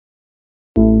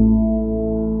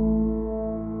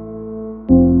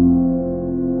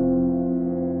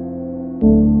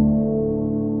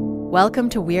Welcome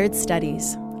to Weird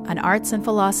Studies, an arts and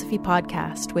philosophy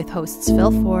podcast with hosts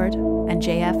Phil Ford and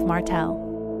JF Martel.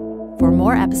 For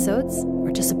more episodes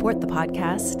or to support the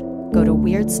podcast, go to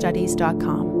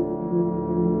weirdstudies.com.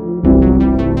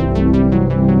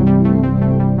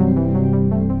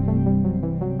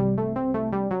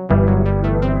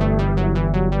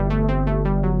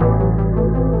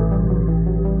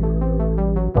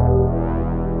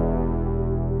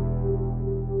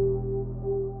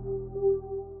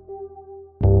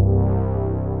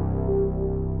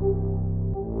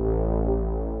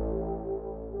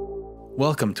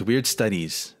 Welcome to Weird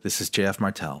Studies. This is JF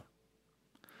Martel.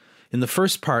 In the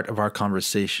first part of our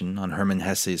conversation on Hermann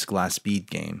Hesse's Glass Bead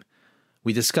Game,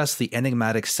 we discussed the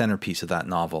enigmatic centerpiece of that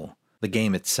novel, the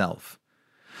game itself.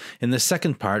 In the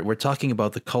second part, we're talking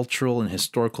about the cultural and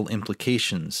historical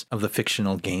implications of the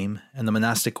fictional game and the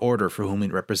monastic order for whom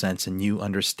it represents a new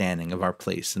understanding of our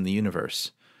place in the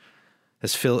universe.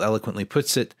 As Phil eloquently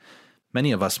puts it,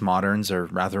 many of us moderns are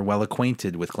rather well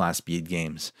acquainted with glass bead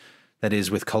games, that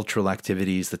is, with cultural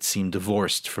activities that seem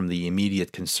divorced from the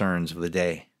immediate concerns of the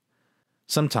day.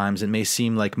 Sometimes it may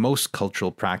seem like most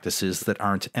cultural practices that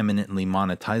aren't eminently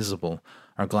monetizable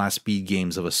are glass bead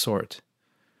games of a sort.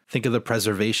 Think of the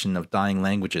preservation of dying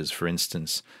languages, for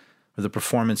instance, or the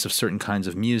performance of certain kinds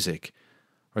of music,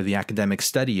 or the academic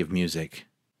study of music,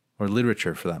 or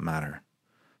literature for that matter.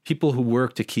 People who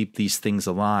work to keep these things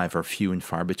alive are few and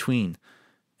far between,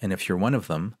 and if you're one of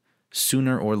them,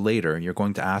 sooner or later, you're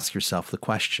going to ask yourself the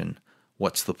question,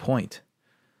 what's the point?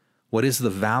 What is the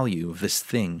value of this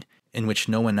thing in which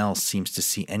no one else seems to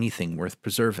see anything worth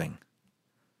preserving?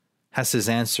 Hesse's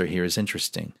answer here is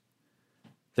interesting.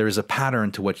 There is a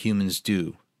pattern to what humans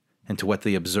do and to what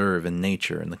they observe in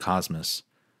nature and the cosmos.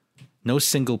 No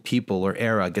single people or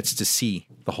era gets to see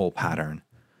the whole pattern,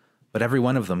 but every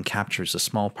one of them captures a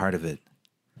small part of it.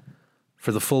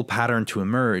 For the full pattern to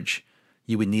emerge,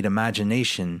 you would need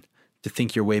imagination to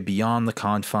think your way beyond the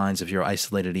confines of your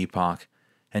isolated epoch,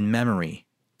 and memory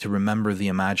to remember the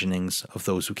imaginings of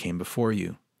those who came before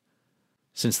you.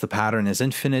 Since the pattern is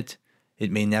infinite,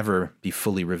 it may never be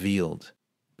fully revealed.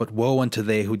 But woe unto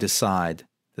they who decide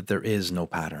that there is no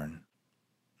pattern.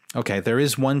 Okay, there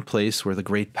is one place where the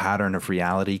great pattern of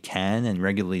reality can and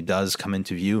regularly does come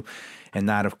into view, and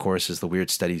that, of course, is the Weird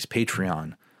Studies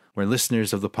Patreon, where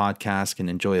listeners of the podcast can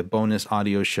enjoy a bonus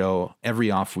audio show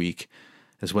every off week,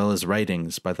 as well as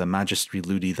writings by the Magistri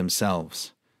Ludi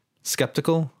themselves.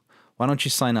 Skeptical? Why don't you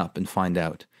sign up and find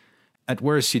out? At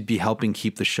worst, you'd be helping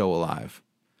keep the show alive.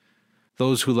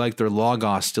 Those who like their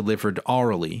logos delivered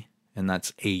orally, and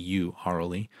that's AU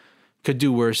orally, could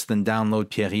do worse than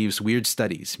download Pierre-Yves' Weird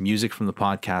Studies, music from the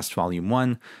podcast Volume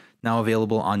 1, now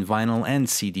available on vinyl and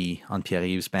CD on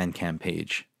Pierre-Yves' Bandcamp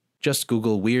page. Just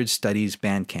Google Weird Studies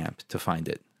Bandcamp to find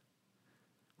it.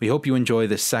 We hope you enjoy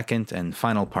this second and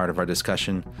final part of our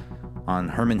discussion on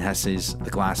Hermann Hesse's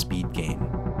The Glass Bead Game.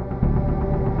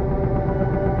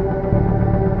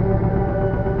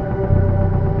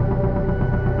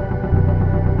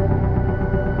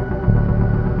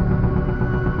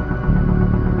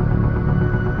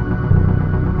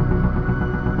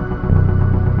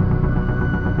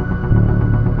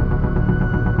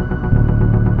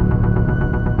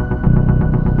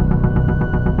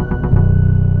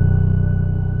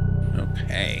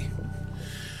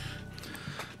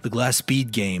 The Glass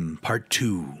Bead Game, Part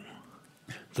 2.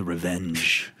 The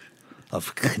Revenge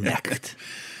of Knecht.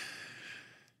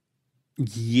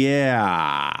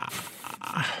 Yeah.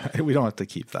 We don't have to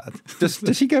keep that.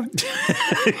 Does he go?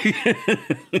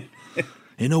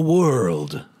 In a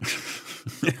world.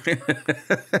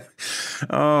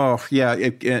 Oh, yeah.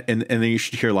 And then you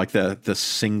should hear like the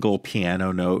single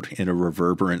piano note in a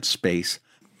reverberant space.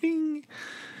 Bing.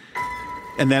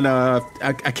 And then a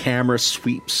camera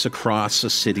sweeps across a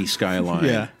city skyline.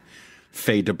 Yeah.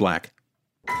 Fade to black.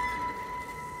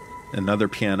 Another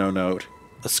piano note.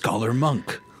 A scholar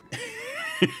monk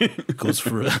goes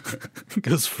for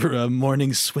a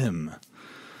morning swim.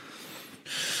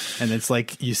 And it's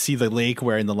like you see the lake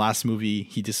where in the last movie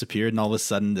he disappeared, and all of a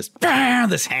sudden this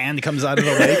hand comes out of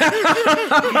the lake.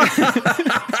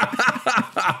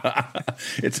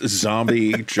 It's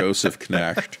zombie Joseph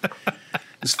Knecht.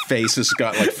 His face has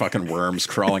got like fucking worms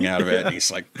crawling out of it, and he's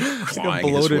like clawing like a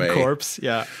bloated his way. Corpse.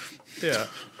 Yeah.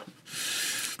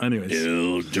 Anyways.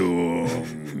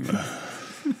 Ildum.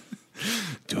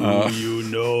 Do you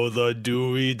know the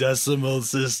Dewey Decimal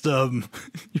System?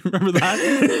 You remember that?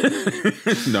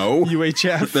 No.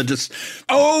 UHF.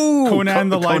 Conan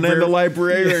the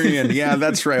Librarian. Yeah,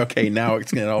 that's right. Okay, now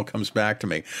it all comes back to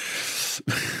me.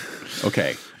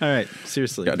 Okay. All right.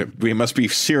 Seriously. We must be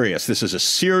serious. This is a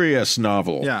serious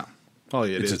novel. Yeah. Oh,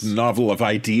 yeah, it's a novel of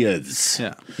ideas.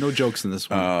 Yeah, no jokes in this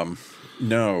one.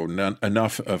 No, not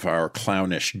enough of our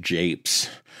clownish japes.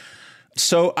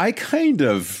 So I kind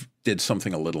of did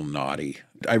something a little naughty.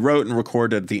 I wrote and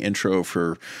recorded the intro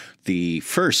for the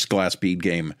first Glass Bead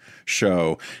Game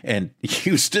show and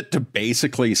used it to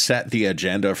basically set the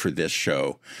agenda for this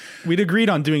show. We'd agreed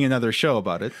on doing another show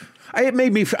about it. I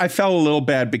felt a little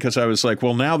bad because I was like,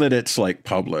 well, now that it's like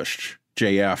published,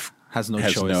 JF has no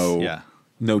choice.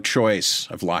 No choice.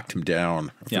 I've locked him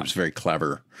down. It was very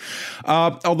clever.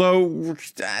 Although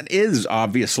that is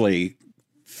obviously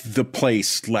the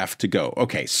place left to go.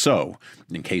 Okay, so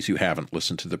in case you haven't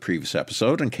listened to the previous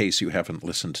episode, in case you haven't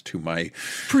listened to my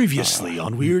previously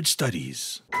on Weird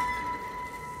Studies.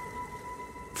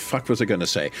 Fuck was I going to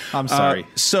say? I'm sorry.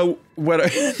 So what?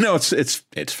 No,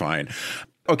 it's fine.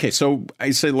 Okay, so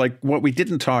I say like what we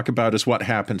didn't talk about is what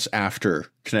happens after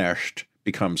Knecht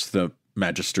becomes the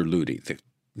Magister Ludi, the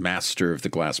master of the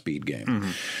glass bead game.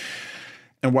 Mm-hmm.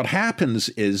 And what happens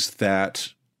is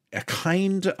that a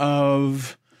kind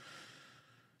of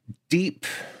deep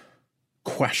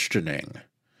questioning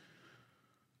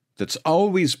that's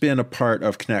always been a part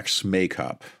of Knecht's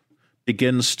makeup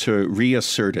begins to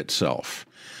reassert itself.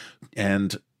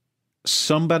 And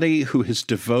somebody who has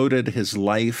devoted his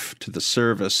life to the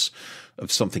service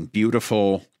of something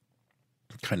beautiful,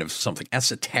 kind of something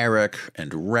esoteric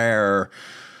and rare,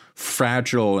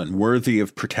 fragile and worthy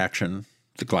of protection,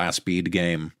 the glass bead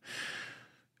game,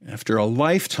 after a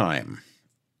lifetime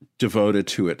devoted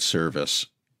to its service,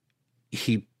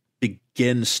 he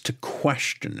begins to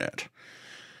question it.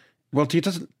 Well, he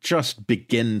doesn't just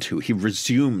begin to, he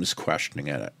resumes questioning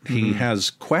it. Mm-hmm. He has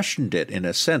questioned it, in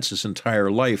a sense, his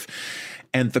entire life.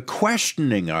 And the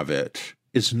questioning of it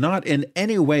is not in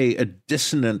any way a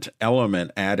dissonant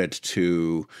element added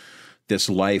to this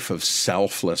life of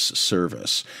selfless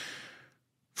service.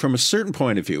 From a certain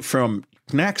point of view, from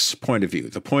Knecht's point of view,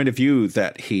 the point of view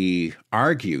that he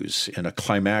argues in a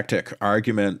climactic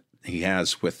argument he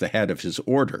has with the head of his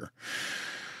order,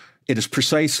 it is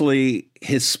precisely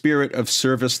his spirit of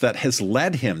service that has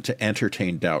led him to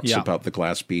entertain doubts about the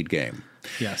glass bead game.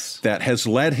 Yes. That has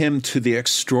led him to the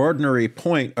extraordinary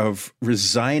point of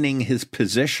resigning his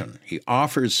position. He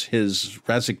offers his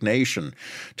resignation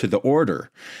to the order.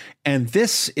 And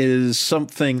this is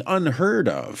something unheard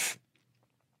of.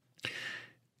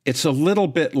 It's a little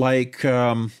bit like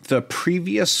the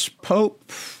previous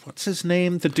Pope. What's his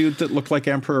name? The dude that looked like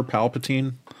Emperor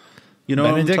Palpatine. You know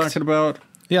Benedict? What I'm talking about?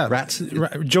 Yeah,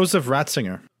 Joseph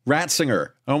Ratzinger. Ratzinger.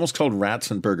 I almost called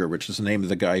Ratzenberger, which is the name of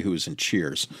the guy who was in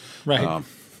Cheers. Right.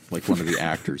 Like one of the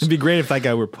actors. It'd be great if that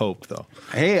guy were Pope, though.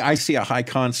 Hey, I see a high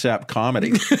concept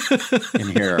comedy in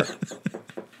here.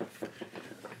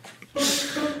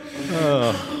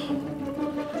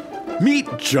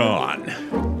 Meet John.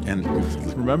 And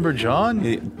remember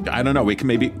John? I don't know. We can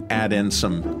maybe add in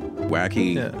some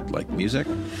wacky like music.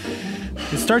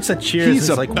 It starts at Cheers. He's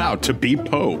about to be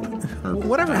Pope.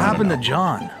 Whatever happened to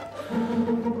John?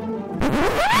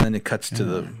 And then it cuts to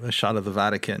the shot of the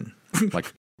Vatican.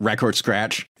 Like record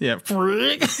scratch. Yeah.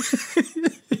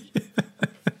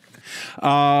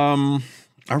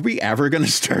 Are we ever going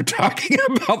to start talking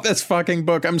about this fucking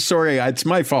book? I'm sorry. It's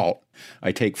my fault.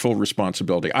 I take full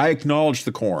responsibility. I acknowledge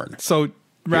the corn. So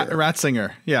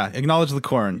Ratzinger. Yeah. Acknowledge the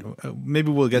corn.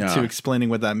 Maybe we'll get to explaining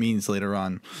what that means later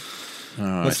on.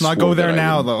 Let's not go there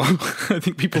now, though. I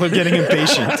think people are getting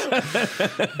impatient.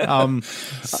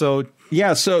 So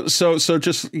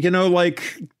just, like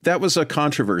that was a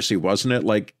controversy, wasn't it?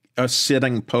 Like a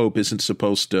sitting pope isn't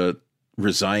supposed to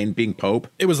resign being pope.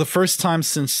 It was the first time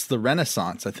since the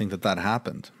Renaissance, I think, that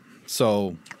happened.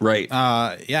 So, right.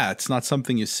 It's not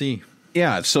something you see.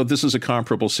 Yeah. So this is a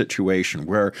comparable situation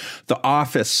where the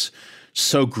office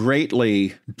so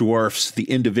greatly dwarfs the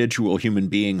individual human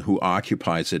being who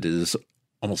occupies it. It is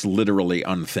almost literally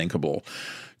unthinkable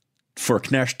for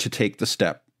Knecht to take the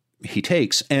step he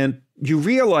takes. And you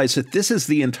realize that this is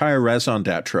the entire raison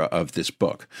d'etre of this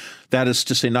book. That is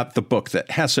to say, not the book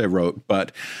that Hesse wrote,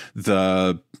 but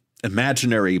the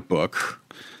imaginary book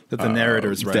that the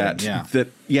narrator's writing.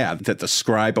 That the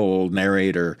scribal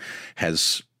narrator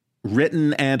has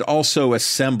written and also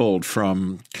assembled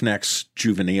from Knecht's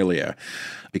Juvenilia,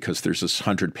 because there's this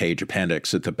 100-page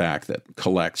appendix at the back that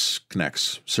collects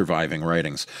Knecht's surviving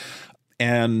writings.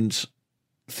 And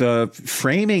the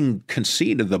framing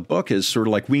conceit of the book is sort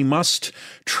of like, we must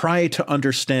try to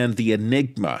understand the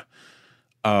enigma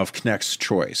of Knecht's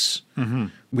choice. Mm-hmm.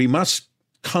 We must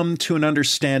come to an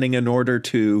understanding in order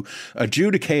to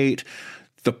adjudicate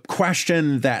the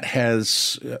question that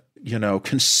has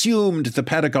consumed the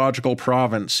pedagogical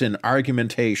province in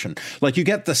argumentation. Like, you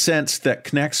get the sense that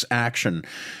Knecht's action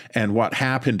and what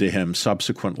happened to him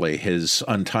subsequently, his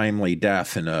untimely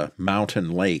death in a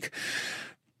mountain lake,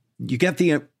 you get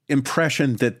the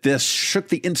impression that this shook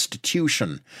the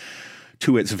institution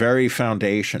to its very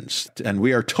foundations. And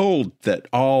we are told that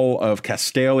all of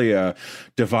Castalia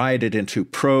divided into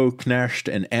pro-Knecht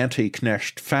and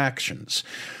anti-Knecht factions.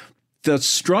 The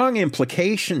strong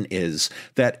implication is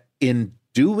that in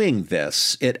doing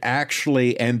this, it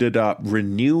actually ended up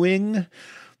renewing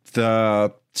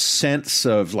the sense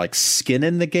of like skin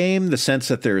in the game, the sense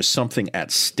that there is something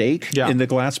at stake in the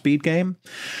glass bead game.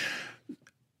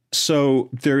 So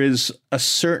there is a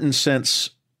certain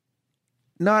sense,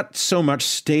 not so much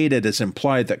stated as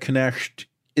implied, that Knecht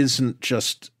isn't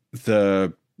just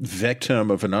the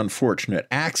victim of an unfortunate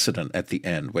accident at the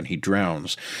end when he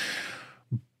drowns,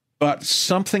 but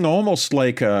something almost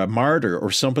like a martyr or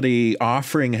somebody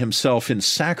offering himself in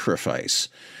sacrifice,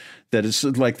 that is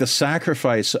like the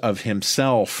sacrifice of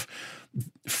himself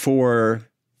for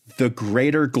the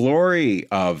greater glory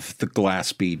of the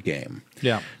glass bead game.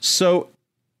 Yeah. So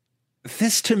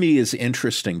this to me is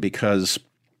interesting because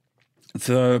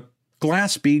the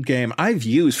glass bead game I've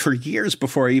used for years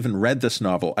before I even read this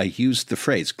novel. I used the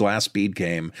phrase glass bead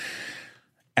game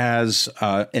as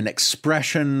an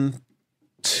expression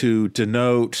to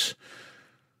denote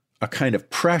a kind of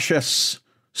precious,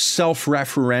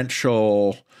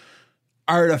 self-referential,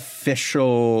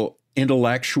 artificial,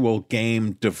 intellectual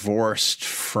game divorced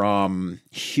from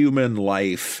human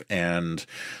life and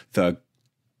the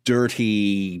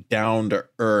dirty,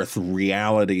 down-to-earth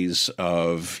realities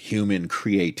of human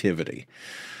creativity.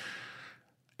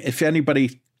 If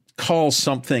anybody calls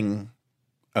something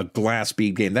a glass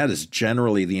bead game, that is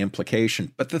generally the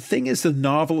implication. But the thing is, the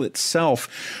novel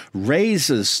itself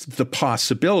raises the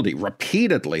possibility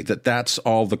repeatedly that that's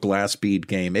all the glass bead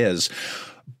game is.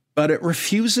 But it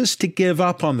refuses to give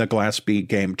up on the glass bead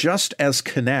game, just as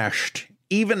Knecht,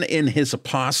 even in his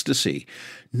apostasy,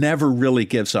 never really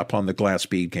gives up on the glass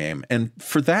bead game. And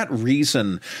for that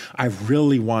reason, I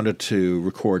really wanted to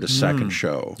record a second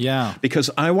show. Yeah. Because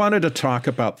I wanted to talk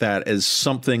about that as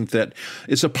something that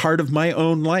is a part of my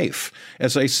own life.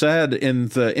 As I said in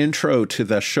the intro to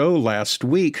the show last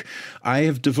week, I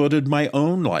have devoted my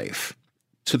own life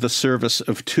to the service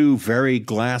of two very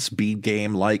glass bead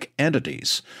game-like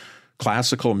entities: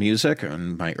 classical music,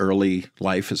 and my early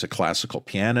life as a classical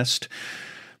pianist,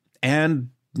 and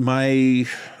my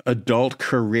adult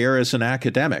career as an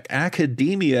academic.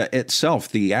 Academia itself,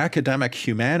 the academic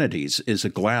humanities, is a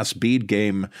glass bead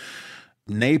game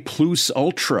ne plus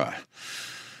ultra.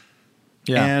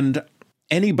 Yeah. And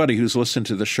anybody who's listened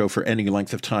to the show for any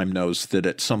length of time knows that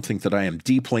it's something that I am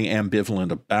deeply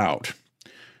ambivalent about.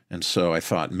 And so I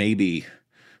thought maybe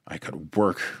I could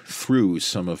work through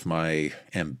some of my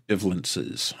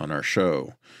ambivalences on our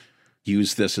show,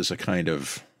 use this as a kind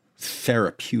of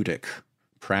therapeutic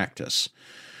practice.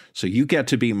 So you get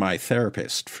to be my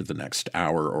therapist for the next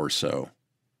hour or so.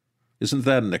 Isn't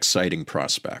that an exciting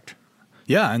prospect?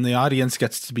 Yeah, and the audience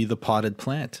gets to be the potted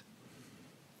plant.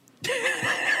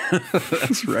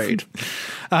 That's right.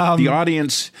 The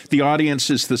audience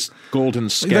is this golden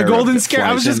scarab. The golden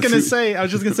scarab. I was just going to say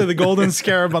the golden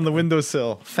scarab on the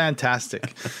windowsill.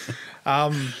 Fantastic.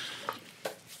 All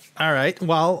right.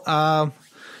 Well,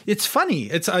 it's funny.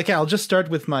 It's okay. I'll just start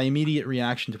with my immediate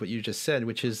reaction to what you just said,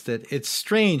 which is that it's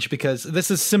strange because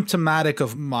this is symptomatic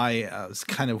of my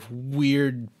kind of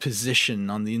weird position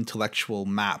on the intellectual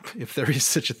map, if there is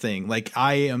such a thing. Like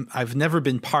I've never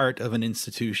been part of an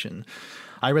institution.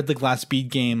 I read the glass bead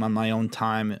game on my own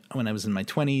time when I was in my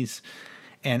 20s,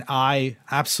 and I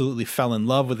absolutely fell in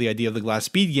love with the idea of the glass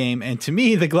bead game. And to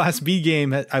me, the glass bead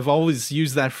game, I've always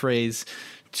used that phrase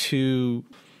to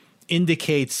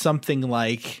indicate something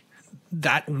like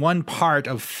that one part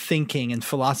of thinking and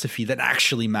philosophy that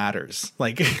actually matters.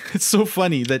 Like, it's so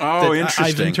funny that,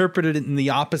 I've interpreted it in the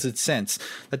opposite sense.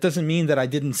 That doesn't mean that I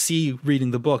didn't see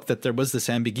reading the book that there was this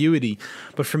ambiguity.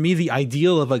 But for me, the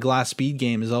ideal of a glass bead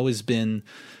game has always been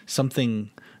something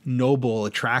noble,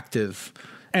 attractive.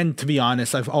 And to be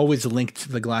honest, I've always linked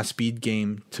the glass bead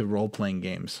game to role-playing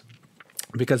games,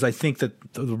 because I think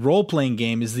that the role-playing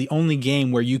game is the only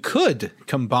game where you could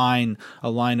combine a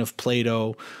line of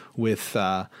Plato with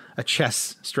a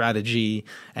chess strategy,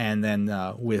 and then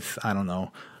with, I don't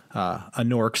know,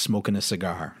 an orc smoking a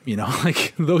cigar. You know,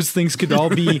 like those things could all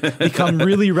become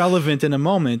really relevant in a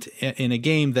moment in a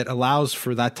game that allows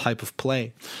for that type of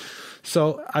play.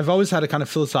 So I've always had a kind of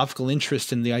philosophical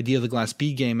interest in the idea of the glass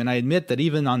bead game, and I admit that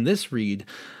even on this read,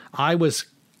 I was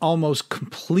almost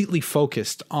completely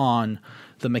focused on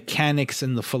the mechanics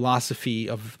and the philosophy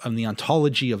of the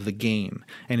ontology of the game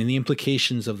and in the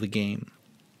implications of the game.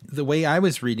 The way I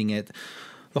was reading it,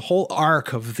 the whole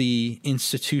arc of the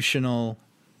institutional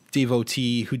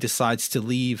devotee who decides to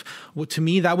leave, well, to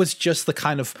me, that was just the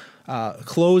kind of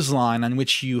clothesline on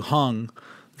which you hung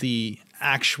the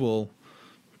actual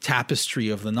tapestry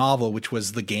of the novel, which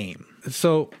was the game.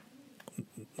 So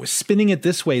spinning it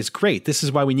this way is great. This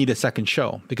is why we need a second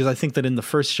show, because I think that in the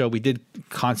first show we did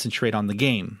concentrate on the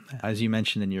game, as you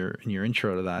mentioned in your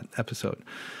intro to that episode.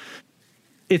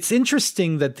 It's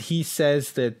interesting that he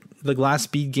says that the Glass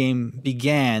Bead game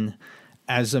began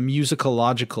as a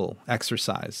musicological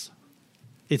exercise.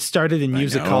 It started in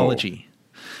musicology.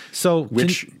 So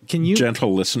which, can you,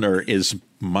 gentle listener, is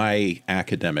my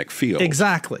academic field.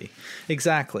 Exactly.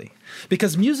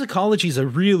 Because musicology is a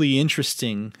really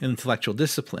interesting intellectual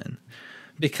discipline.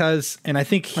 Because, and I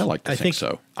think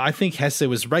so. I think Hesse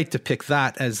was right to pick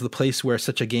that as the place where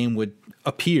such a game would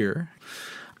appear,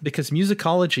 because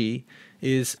musicology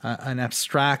is an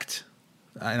abstract,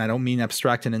 and I don't mean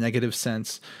abstract in a negative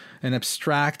sense, an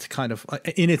abstract kind of,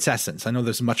 in its essence. I know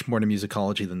there's much more to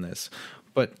musicology than this,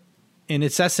 but in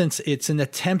its essence, it's an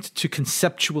attempt to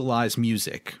conceptualize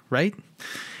music, right?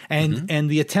 And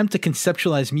the attempt to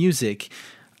conceptualize music,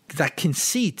 that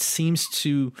conceit seems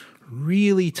to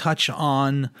really touch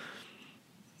on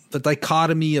the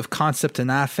dichotomy of concept and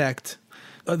affect,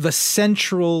 the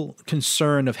central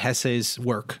concern of Hesse's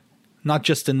work, not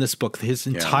just in this book, his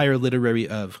entire literary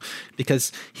oeuvre,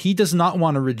 because he does not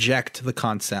want to reject the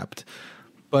concept,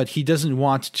 but he doesn't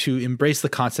want to embrace the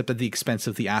concept at the expense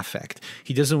of the affect.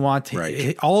 He doesn't want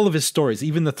all of his stories,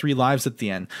 even the 3 lives at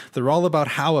the end, they're all about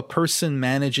how a person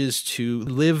manages to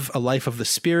live a life of the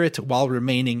spirit while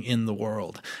remaining in the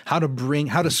world, how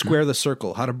to square the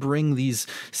circle, how to bring these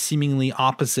seemingly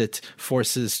opposite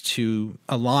forces to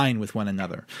align with one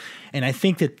another. And I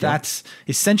think that that's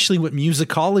essentially what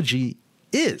musicology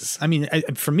is. I mean,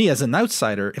 for me as an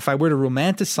outsider, if I were to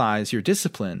romanticize your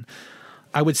discipline,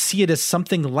 I would see it as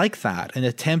something like that, an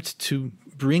attempt to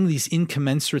bring these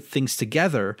incommensurate things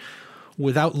together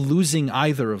without losing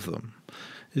either of them.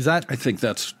 Is that? I think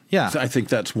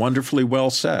that's wonderfully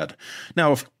well said.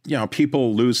 Now, if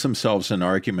people lose themselves in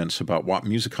arguments about what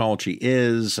musicology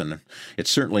is, and it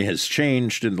certainly has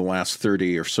changed in the last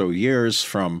 30 or so years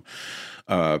from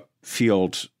a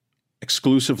field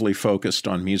exclusively focused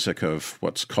on music of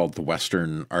what's called the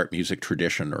Western art music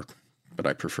tradition, but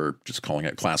I prefer just calling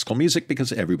it classical music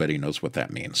because everybody knows what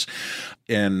that means.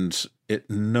 And it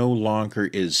no longer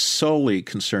is solely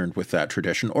concerned with that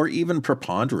tradition, or even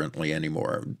preponderantly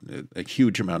anymore. A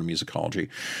huge amount of musicology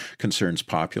concerns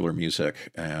popular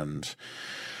music, and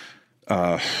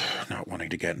not wanting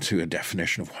to get into a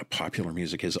definition of what popular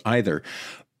music is either.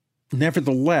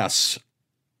 Nevertheless,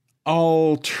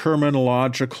 all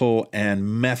terminological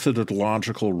and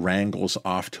methodological wrangles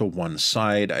off to one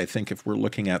side. I think if we're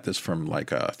looking at this from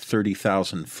like a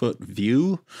 30,000-foot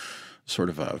view, sort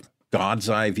of a God's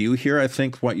eye view here, I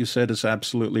think what you said is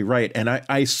absolutely right. And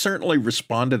I certainly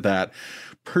respond to that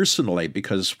personally,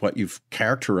 because what you've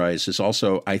characterized is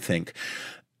also, I think,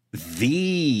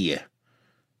 the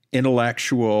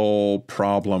intellectual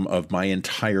problem of my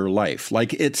entire life.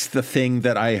 Like, it's the thing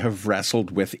that I have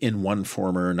wrestled with in one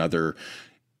form or another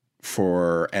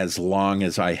for as long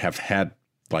as I have had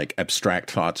like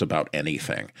abstract thoughts about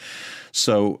anything.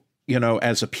 So,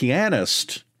 as a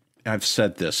pianist, I've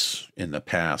said this in the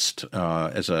past,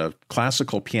 as a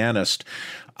classical pianist,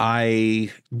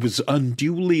 I was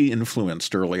unduly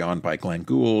influenced early on by Glenn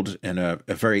Gould in a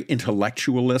very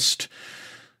intellectualist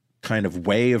kind of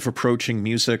way of approaching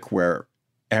music, where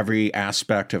every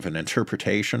aspect of an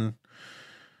interpretation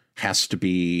has to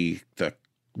be the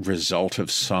result of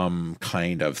some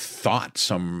kind of thought,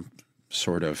 some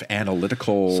sort of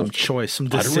analytical, some choice, some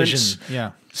decision.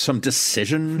 Some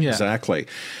decision. Exactly.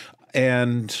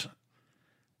 And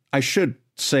I should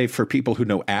say, for people who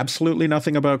know absolutely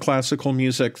nothing about classical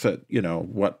music, that,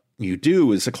 what you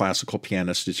do as a classical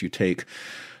pianist is you take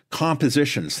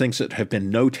compositions, things that have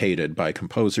been notated by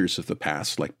composers of the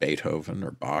past, like Beethoven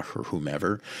or Bach or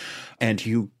whomever, and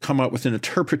you come up with an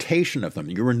interpretation of them.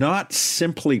 You are not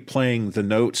simply playing the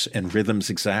notes and rhythms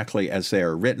exactly as they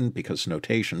are written, because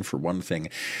notation, for one thing,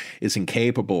 is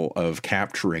incapable of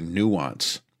capturing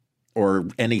nuance or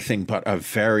anything but a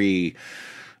very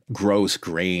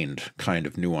gross-grained kind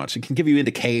of nuance. It can give you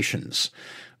indications,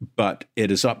 but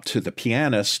it is up to the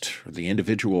pianist or the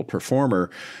individual performer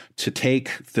to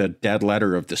take the dead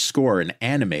letter of the score and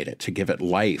animate it, to give it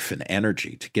life and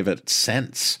energy, to give it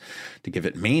sense, to give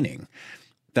it meaning.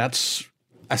 That's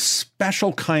a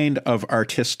special kind of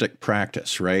artistic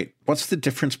practice, right? What's the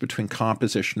difference between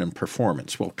composition and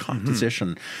performance? Well,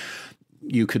 composition,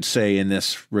 you could say in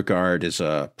this regard, is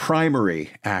a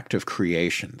primary act of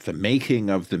creation, the making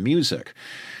of the music.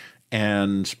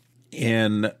 And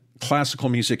in classical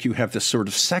music, you have this sort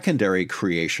of secondary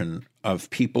creation of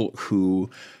people who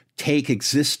take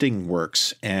existing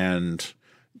works and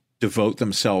devote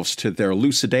themselves to their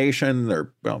elucidation, their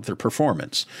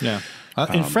performance. Yeah.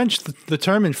 In French, the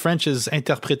term in French is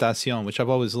interprétation, which I've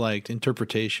always liked,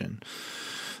 interpretation.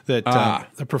 That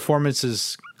the performance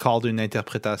is called une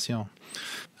interprétation.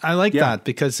 I like that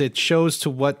because it shows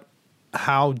to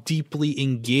how deeply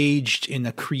engaged in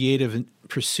a creative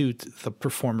pursuit the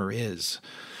performer is.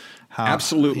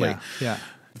 Absolutely. Yeah.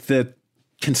 The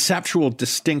conceptual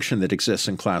distinction that exists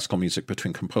in classical music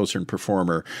between composer and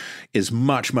performer is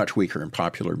much, much weaker in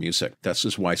popular music. This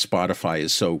is why Spotify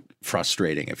is so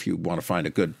frustrating if you want to find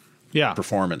a good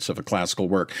performance of a classical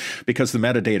work, because the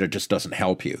metadata just doesn't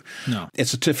help you. No.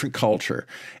 It's a different culture.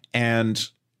 And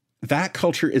that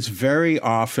culture is very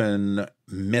often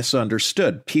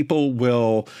misunderstood. People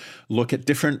will look at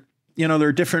different, there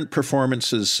are different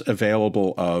performances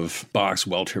available of Bach's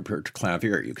Well-Tempered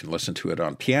Clavier. You can listen to it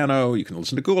on piano. You can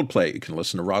listen to Gould play it. You can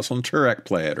listen to Rosalind Turek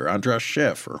play it, or Andras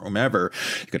Schiff, or whomever.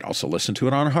 You can also listen to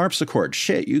it on a harpsichord.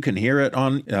 Shit, you can hear it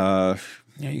on,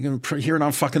 you can hear it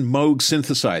on fucking Moog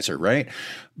synthesizer, right?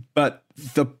 But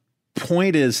the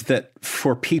point is that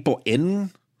for people in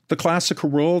the classical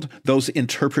world, those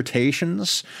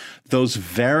interpretations, those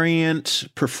variant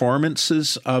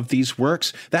performances of these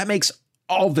works, that makes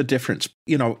all the difference.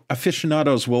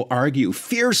 Aficionados will argue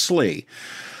fiercely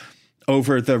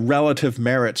over the relative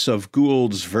merits of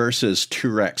Gould's versus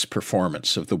Turek's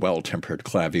performance of the Well-Tempered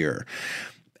Clavier.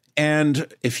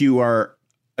 And if you are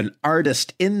an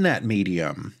artist in that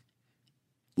medium,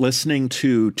 listening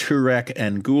to Turek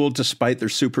and Gould, despite their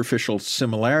superficial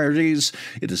similarities,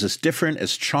 it is as different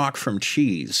as chalk from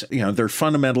cheese. They're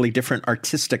fundamentally different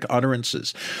artistic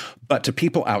utterances. But to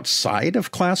people outside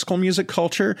of classical music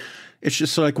culture, it's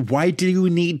just like, why do you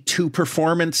need two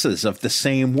performances of the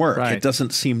same work? Right. It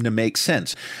doesn't seem to make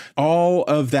sense. All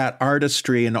of that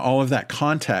artistry and all of that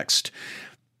context,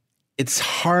 it's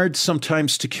hard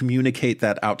sometimes to communicate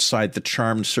that outside the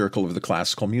charmed circle of the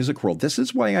classical music world. This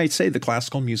is why I say the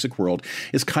classical music world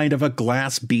is kind of a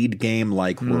glass bead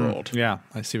game-like world. Yeah,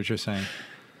 I see what you're saying.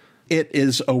 It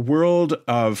is a world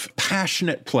of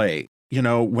passionate play.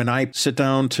 When I sit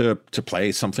down to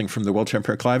play something from the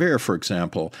Well-Tempered Clavier, for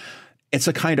example, it's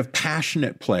a kind of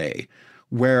passionate play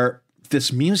where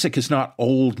this music is not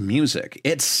old music.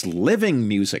 It's living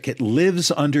music. It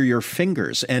lives under your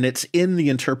fingers, and it's in the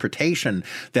interpretation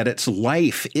that its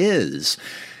life is.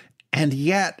 And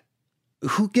yet,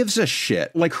 who gives a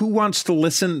shit? Like, who wants to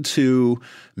listen to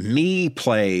me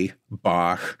play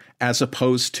Bach as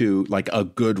opposed to like a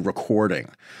good recording?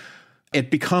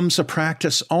 It becomes a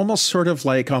practice almost sort of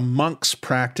like a monk's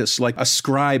practice, like a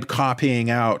scribe copying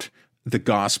out the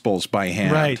Gospels by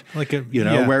hand. Right.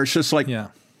 Where it's just like,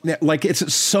 like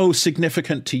it's so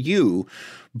significant to you,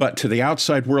 but to the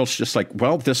outside world, it's just like,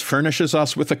 well, this furnishes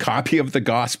us with a copy of the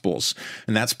Gospels,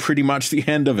 and that's pretty much the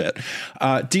end of it.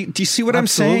 Do you see what I'm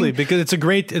saying? Absolutely, because it's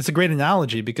a great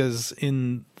analogy, because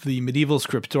in the medieval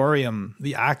scriptorium,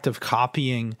 the act of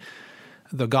copying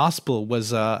the Gospel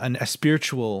was a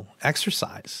spiritual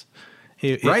exercise.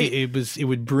 It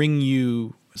would bring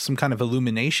you some kind of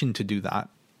illumination to do that.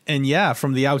 And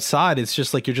from the outside, it's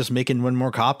just like you're just making one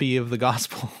more copy of the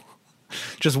Gospel.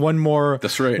 Just one more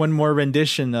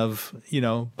rendition of,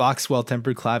 Bach's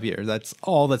Well-Tempered Clavier. That's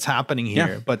all that's happening here.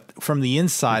 Yeah. But from the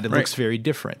inside, it looks very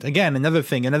different. Again, another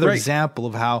example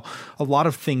of how a lot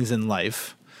of things in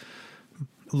life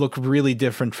look really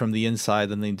different from the inside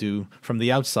than they do from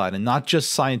the outside. And not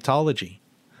just Scientology.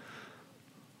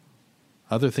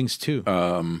 Other things too.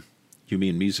 You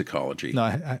mean musicology?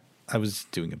 No, I was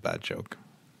doing a bad joke.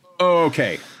 Oh,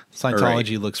 okay.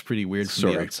 Scientology looks pretty weird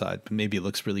from the outside, but maybe it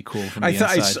looks really cool from the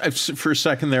inside. For a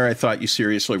second there, I thought you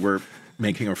seriously were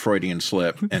making a Freudian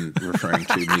slip and referring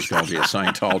to musicology as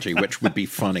Scientology, which would be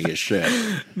funny as shit.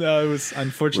 No, it was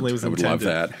unfortunately it was intended. I would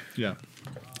love that.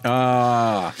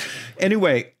 Yeah.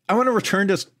 Anyway, I want to return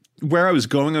to where I was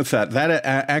going with that. That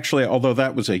actually, although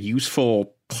that was a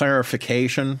useful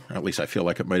clarification, or at least I feel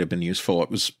like it might have been useful,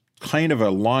 it was kind of a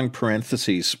long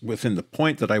parenthesis within the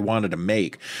point that I wanted to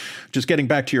make. Just getting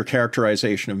back to your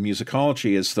characterization of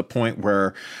musicology is the point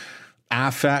where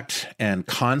affect and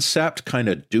concept kind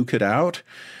of duke it out.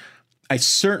 I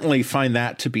certainly find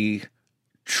that to be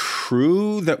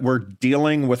true, that we're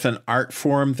dealing with an art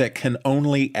form that can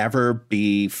only ever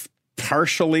be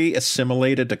partially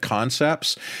assimilated to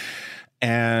concepts.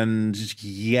 And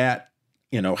yet,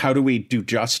 how do we do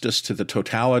justice to the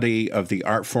totality of the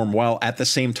art form while at the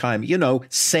same time,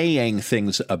 saying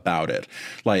things about it?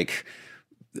 Like,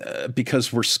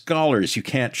 because we're scholars, you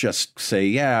can't just say,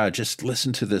 yeah, just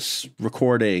listen to this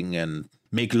recording and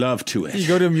make love to it. You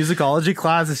go to a musicology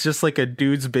class, it's just like a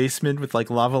dude's basement with like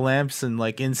lava lamps and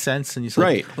like incense, and you say,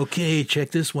 right, okay,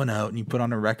 check this one out, and you put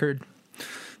on a record.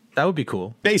 That would be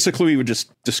cool. Basically, we would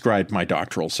just describe my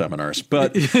doctoral seminars,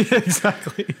 but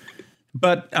exactly.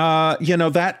 But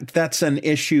that's an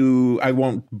issue. I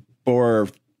won't bore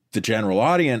the general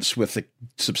audience with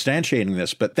substantiating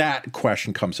this, but that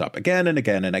question comes up again and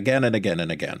again and again and again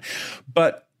and again.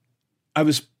 But I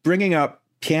was bringing up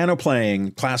piano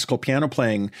playing, classical piano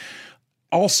playing,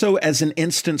 also as an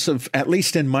instance of, at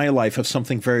least in my life, of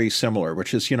something very similar,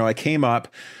 which is, I came up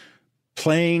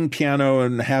playing piano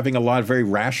and having a lot of very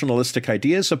rationalistic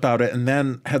ideas about it, and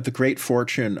then had the great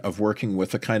fortune of working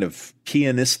with a kind of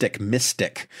pianistic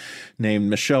mystic named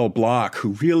Michel Bloch, who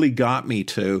really got me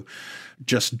to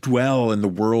just dwell in the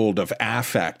world of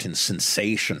affect and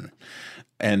sensation.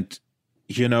 And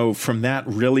from that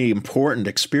really important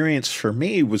experience for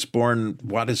me was born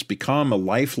what has become a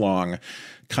lifelong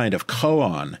kind of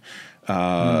koan.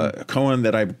 Koan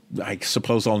that I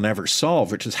suppose I'll never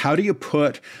solve, which is how do you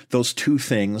put those two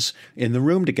things in the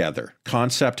room together,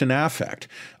 concept and affect,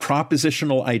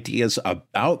 propositional ideas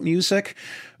about music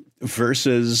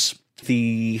versus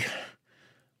the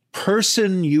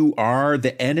person you are,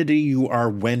 the entity you are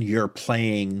when you're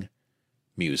playing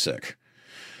music.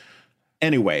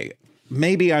 Anyway,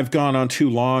 maybe I've gone on too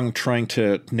long trying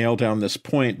to nail down this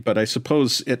point, but I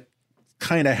suppose it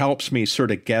kind of helps me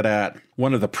sort of get at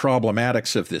one of the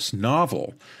problematics of this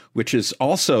novel, which is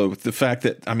also the fact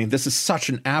that, this is such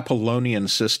an Apollonian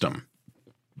system.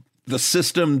 The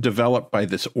system developed by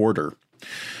this order.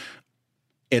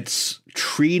 It's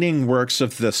treating works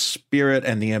of the spirit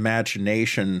and the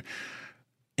imagination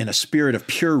in a spirit of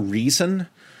pure reason.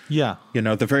 Yeah.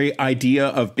 The very idea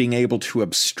of being able to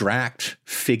abstract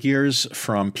figures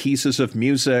from pieces of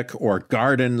music or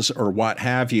gardens or what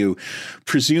have you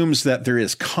presumes that there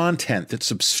is content that's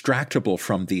abstractable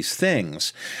from these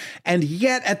things. And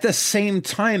yet at the same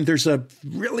time, there's a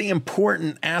really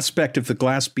important aspect of the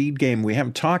glass bead game we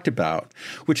haven't talked about,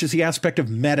 which is the aspect of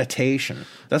meditation.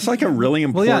 That's like a really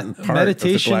important part of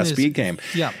the glass bead game.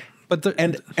 Yeah. But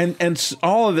and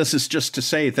all of this is just to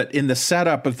say that in the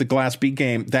setup of the glass bead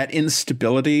game, that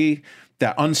instability,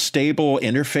 that unstable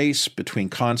interface between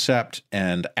concept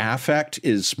and affect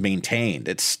is maintained.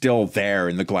 It's still there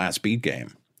in the glass bead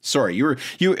game. Sorry,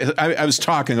 I was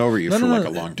talking over you for a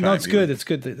long time. No, it's good. It's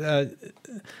good.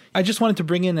 I just wanted to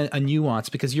bring in a nuance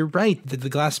because you're right that the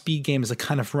glass bead game is a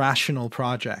kind of rational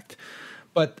project,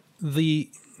 but the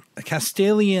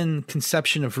Castalian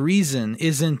conception of reason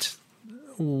isn't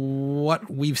what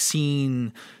we've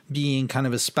seen being kind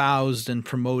of espoused and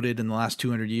promoted in the last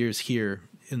 200 years here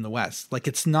in the West. Like,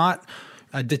 it's not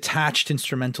a detached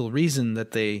instrumental reason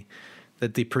that they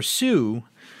pursue.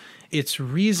 It's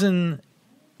reason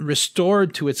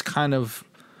restored to its kind of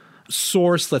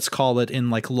source, let's call it,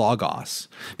 in like logos.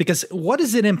 Because what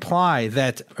does it imply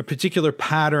that a particular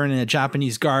pattern in a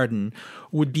Japanese garden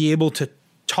would be able to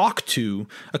talk to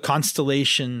a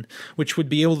constellation, which would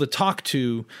be able to talk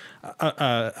to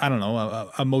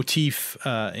a motif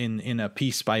in a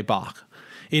piece by Bach?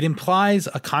 It implies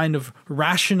a kind of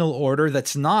rational order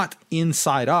that's not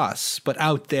inside us, but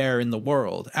out there in the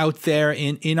world, out there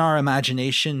in our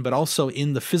imagination, but also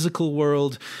in the physical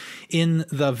world, in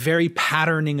the very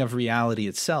patterning of reality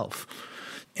itself.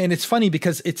 And it's funny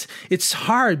because it's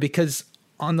hard because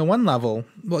on the one level,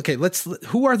 okay,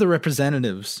 who are the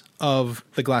representatives of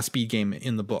the glass bead game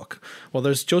in the book? Well,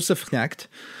 there's Joseph Knecht,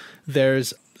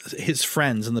 there's his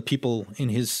friends and the people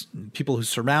who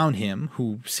surround him,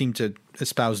 who seem to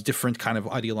espouse different kind of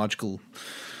ideological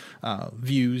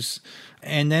views.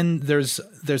 And then there's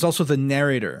also the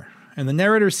narrator, and the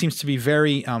narrator seems to be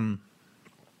very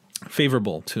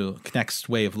favorable to Knecht's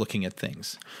way of looking at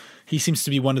things. He seems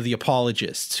to be one of the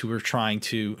apologists who are trying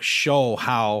to show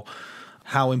how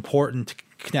important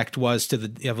Knecht was to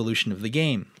the evolution of the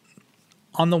game.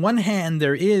 On the one hand,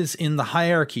 there is in the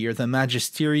hierarchy or the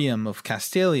magisterium of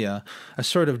Castalia a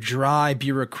sort of dry,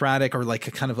 bureaucratic, or like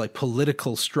a kind of like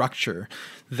political structure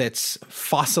that's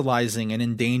fossilizing and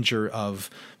in danger of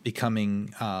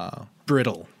becoming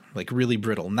brittle, like really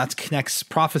brittle. And that's Knecht's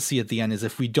prophecy at the end, is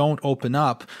if we don't open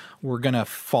up, we're going to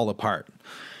fall apart.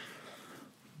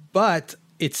 But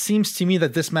it seems to me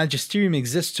that this magisterium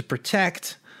exists to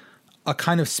protect a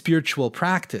kind of spiritual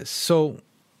practice. So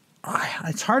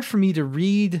it's hard for me to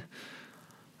read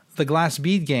the glass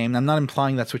bead game. I'm not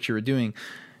implying that's what you were doing,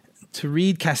 to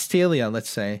read Castalia, let's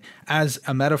say, as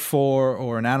a metaphor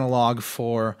or an analog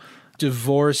for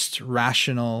divorced,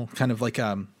 rational, kind of like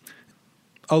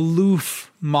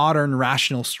aloof, modern,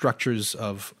 rational structures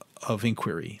of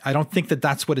inquiry. I don't think that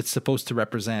that's what it's supposed to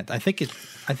represent. I think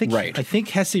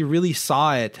Hesse really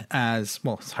saw it as,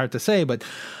 well, it's hard to say, but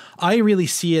I really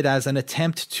see it as an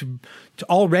attempt to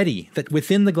already, that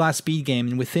within the Glass Bead game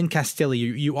and within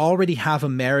Castalia, you already have a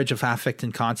marriage of affect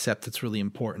and concept that's really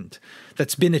important,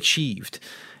 that's been achieved.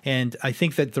 And I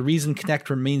think that the reason Knecht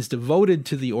remains devoted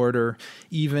to the order,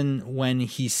 even when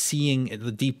he's seeing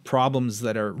the deep problems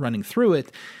that are running through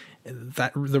it,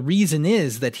 that the reason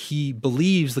is that he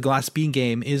believes the Glass Bead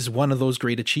game is one of those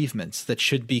great achievements that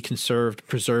should be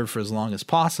preserved for as long as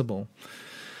possible.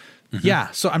 Mm-hmm.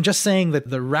 Yeah, so I'm just saying that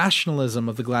the rationalism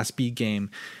of the Glass Bead game,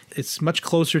 it's much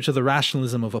closer to the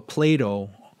rationalism of a Plato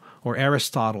or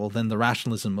Aristotle than the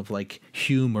rationalism of like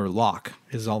Hume or Locke,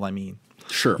 is all I mean.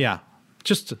 Sure. Yeah.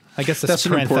 Just, I guess that's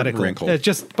an important wrinkle.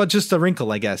 Just a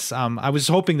wrinkle, I guess. I was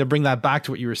hoping to bring that back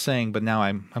to what you were saying, but now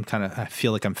I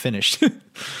feel like I'm finished.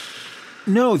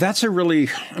 No, that's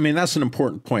an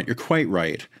important point. You're quite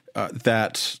right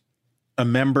that a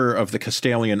member of the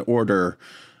Castalian order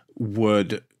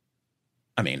would,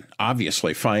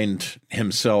 obviously find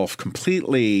himself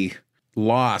completely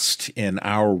lost in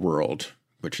our world,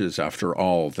 which is, after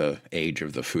all, the age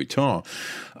of the feuilleton.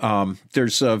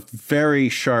 There's a very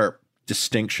sharp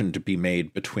distinction to be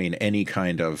made between any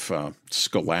kind of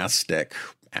scholastic,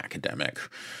 academic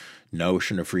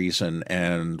notion of reason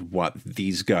and what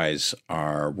these guys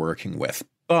are working with.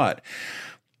 But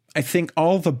I think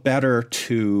all the better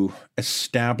to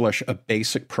establish a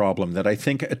basic problem that I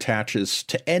think attaches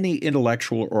to any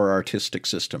intellectual or artistic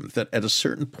system, that at a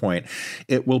certain point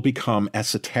it will become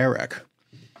esoteric.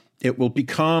 It will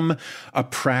become a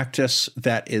practice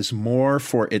that is more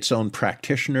for its own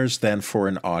practitioners than for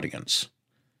an audience.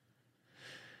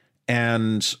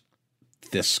 And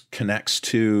this connects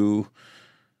to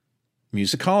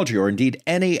musicology, or indeed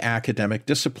any academic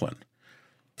discipline.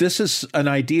 This is an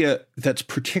idea that's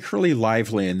particularly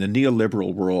lively in the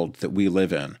neoliberal world that we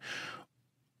live in,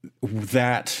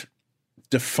 that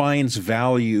defines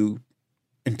value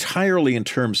entirely in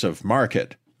terms of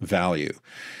market value.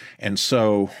 And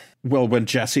so, when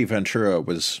Jesse Ventura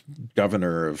was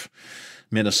governor of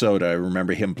Minnesota, I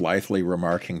remember him blithely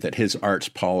remarking that his arts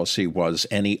policy was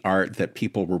any art that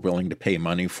people were willing to pay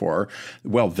money for.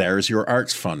 Well, there's your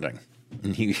arts funding.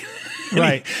 And he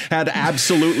had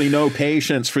absolutely no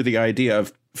patience for the idea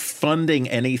of funding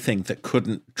anything that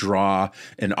couldn't draw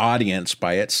an audience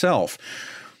by itself.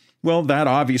 Well, that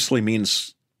obviously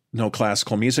means no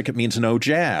classical music. It means no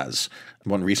jazz.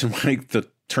 One reason why the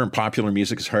term popular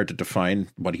music is hard to define.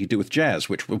 What do you do with jazz,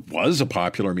 which was a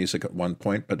popular music at one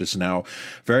point, but is now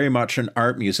very much an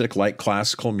art music like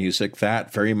classical music,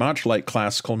 that very much like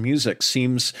classical music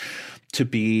seems to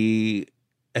be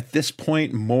at this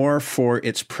point more for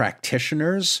its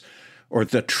practitioners, or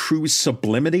the true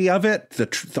sublimity of it,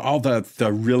 all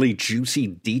the really juicy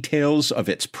details of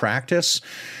its practice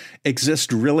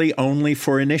exist really only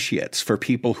for initiates, for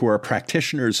people who are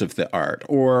practitioners of the art,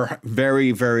 or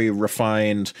very, very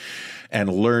refined and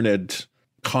learned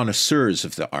connoisseurs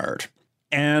of the art.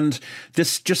 And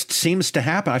this just seems to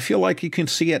happen. I feel like you can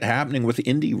see it happening with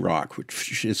indie rock,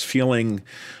 which is feeling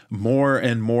more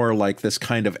and more like this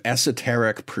kind of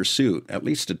esoteric pursuit. At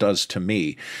least it does to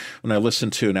me. When I listen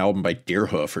to an album by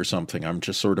Deerhoof or something, I'm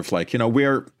just sort of like,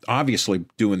 we're obviously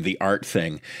doing the art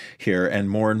thing here. And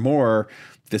more,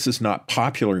 this is not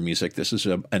popular music. This is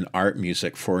an art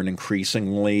music for an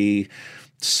increasingly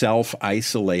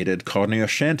self-isolated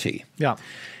cognoscenti. Yeah.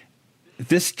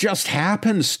 This just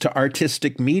happens to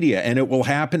artistic media, and it will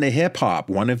happen to hip hop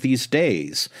one of these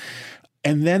days.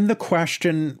 And then the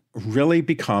question really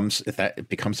becomes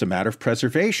a matter of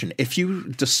preservation. If you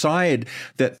decide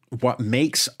that what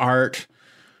makes art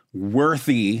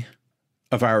worthy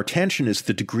of our attention is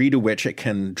the degree to which it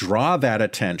can draw that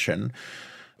attention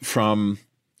from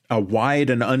a wide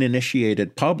and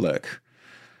uninitiated public,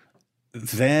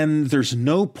 then there's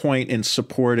no point in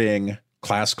supporting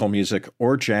classical music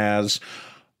or jazz,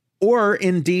 or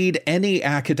indeed any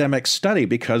academic study,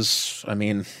 because,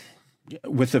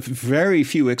 with a very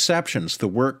few exceptions, the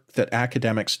work that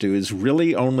academics do is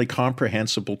really only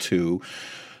comprehensible to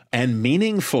and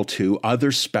meaningful to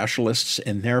other specialists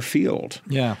in their field.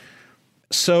 Yeah.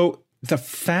 So the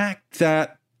fact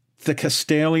that the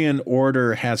Castalian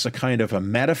order has a kind of a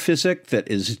metaphysic that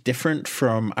is different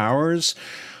from ours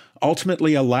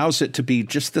ultimately allows it to be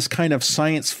just this kind of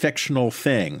science fictional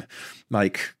thing.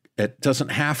 Like, it doesn't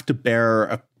have to bear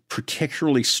a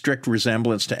particularly strict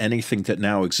resemblance to anything that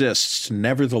now exists,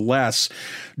 nevertheless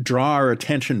draw our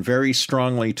attention very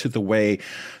strongly to the way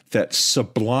that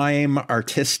sublime,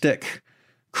 artistic,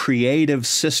 creative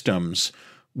systems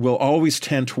will always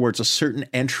tend towards a certain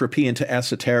entropy into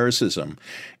esotericism.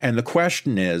 And the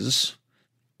question is,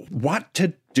 what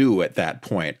to do at that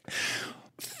point?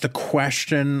 The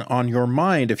question on your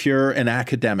mind, if you're an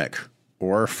academic,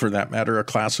 or for that matter, a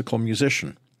classical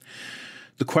musician,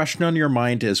 the question on your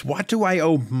mind is, what do I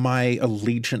owe my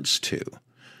allegiance to?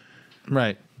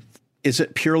 Right. Is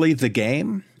it purely the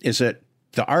game? Is it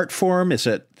the art form? Is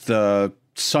it the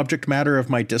subject matter of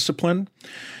my discipline?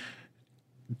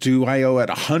 Do I owe it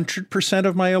 100%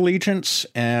 of my allegiance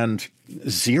and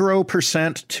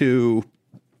 0% to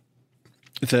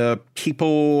the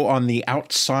people on the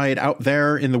outside out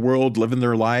there in the world living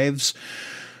their lives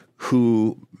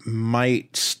who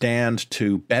might stand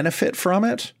to benefit from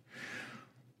it?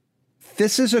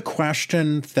 This is a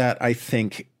question that I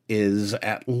think is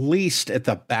at least at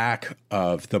the back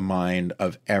of the mind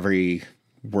of every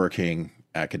working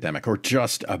academic, or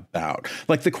just about.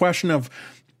 Like the question of,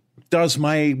 does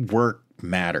my work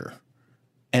matter?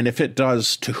 And if it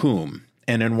does, to whom?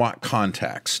 And in what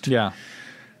context? Yeah.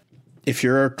 If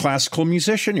you're a classical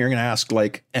musician, you're going to ask,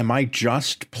 like, am I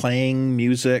just playing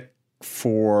music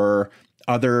for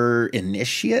other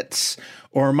initiates?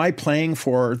 Or am I playing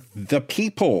for the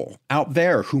people out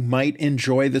there who might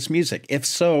enjoy this music? If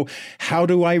so, how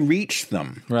do I reach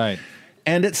them? Right.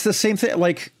 And it's the same thing.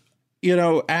 Like, you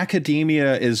know,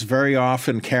 academia is very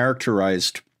often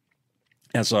characterized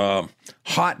as a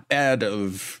hotbed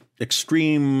of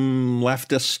extreme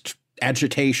leftist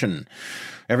agitation.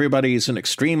 Everybody's an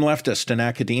extreme leftist in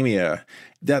academia.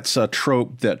 That's a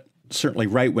trope that certainly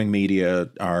right-wing media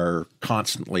are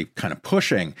constantly kind of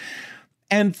pushing.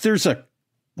 And there's a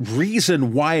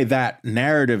reason why that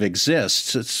narrative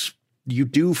exists. You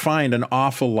do find an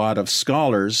awful lot of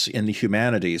scholars in the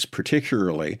humanities,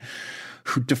 particularly,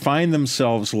 who define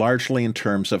themselves largely in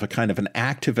terms of a kind of an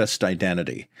activist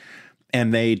identity.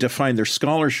 And they define their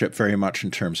scholarship very much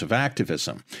in terms of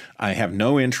activism. I have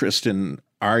no interest in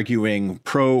arguing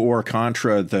pro or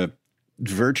contra the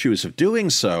virtues of doing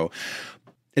so.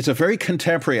 It's a very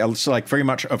contemporary, it's like very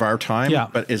much of our time,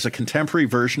 but is a contemporary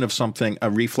version of something,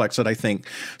 a reflex that I think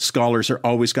scholars are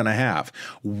always going to have.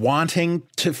 Wanting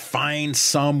to find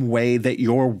some way that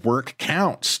your work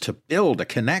counts, to build a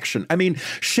connection. I mean,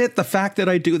 shit, the fact that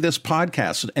I do this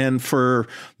podcast, and for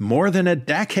more than a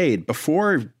decade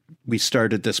before we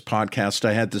started this podcast,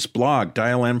 I had this blog,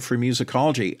 Dial M for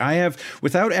Musicology. I have,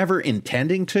 without ever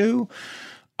intending to,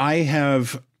 I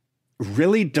have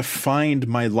really defined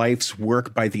my life's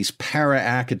work by these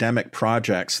para-academic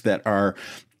projects that are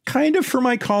kind of for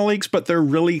my colleagues, but they're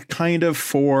really kind of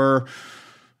for,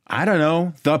 I don't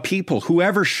know, the people,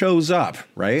 whoever shows up,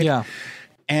 right? Yeah.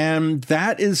 And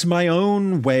that is my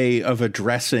own way of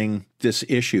addressing this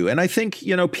issue. And I think,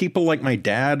 you know, people like my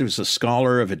dad, who's a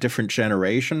scholar of a different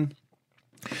generation,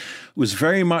 was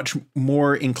very much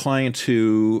more inclined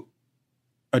to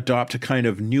adopt a kind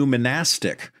of new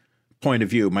monastic point of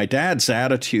view. My dad's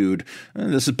attitude,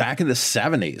 this is back in the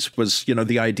 70s, was, you know,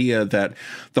 the idea that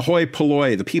the hoi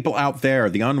polloi, the people out there,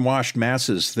 the unwashed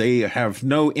masses, they have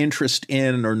no interest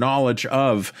in or knowledge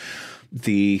of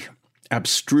the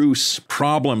abstruse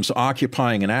problems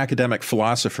occupying an academic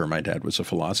philosopher. My dad was a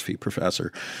philosophy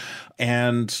professor.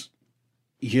 And,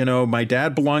 you know, my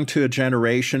dad belonged to a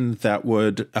generation that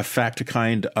would affect a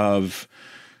kind of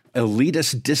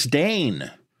elitist disdain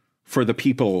for the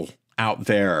people out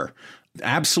there.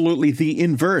 Absolutely the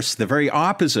inverse, the very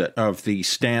opposite of the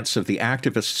stance of the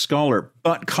activist scholar,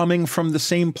 but coming from the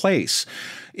same place.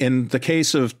 In the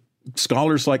case of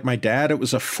scholars like my dad, it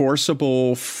was a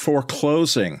forcible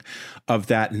foreclosing of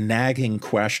that nagging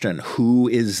question, who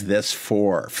is this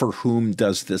for? For whom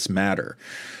does this matter?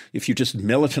 If you just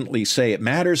militantly say it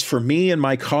matters for me and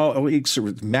my colleagues, or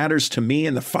it matters to me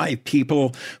and the 5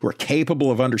 people who are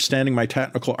capable of understanding my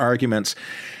technical arguments,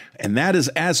 and that is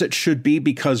as it should be,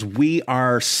 because we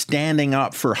are standing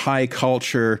up for high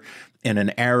culture in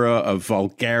an era of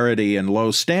vulgarity and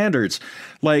low standards.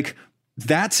 Like,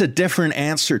 that's a different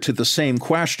answer to the same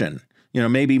question. You know,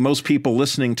 maybe most people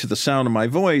listening to the sound of my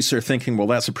voice are thinking, well,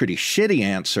 that's a pretty shitty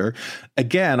answer.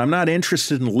 Again, I'm not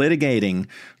interested in litigating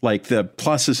like the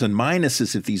pluses and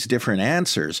minuses of these different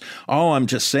answers. All I'm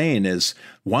just saying is,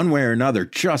 one way or another,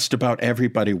 just about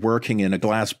everybody working in a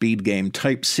glass bead game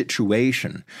type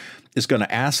situation is going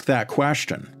to ask that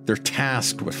question. They're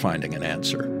tasked with finding an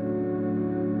answer.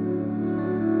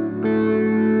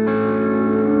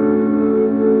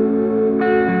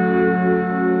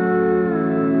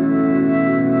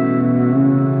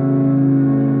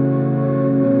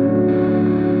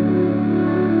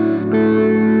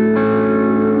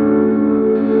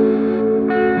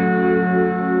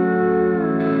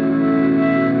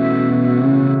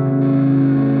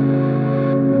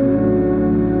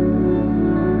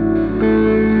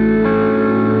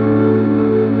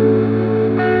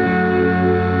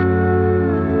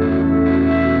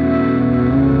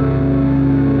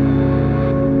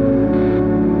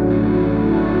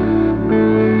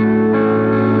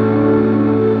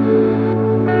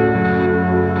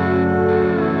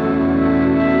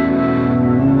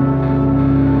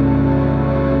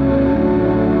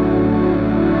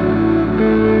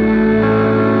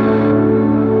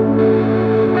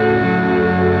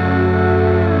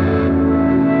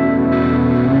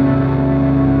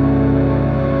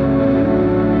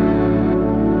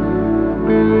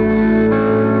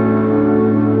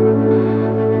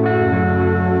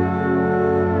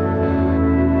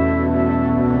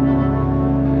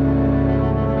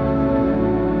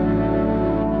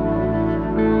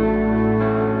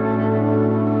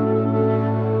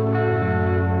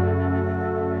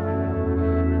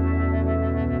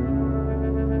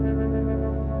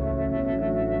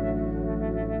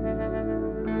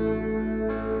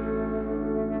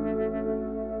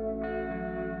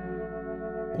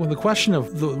 The question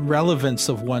of the relevance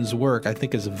of one's work, I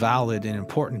think, is a valid and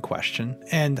important question.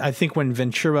 And I think when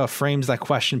Ventura frames that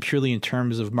question purely in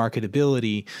terms of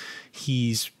marketability,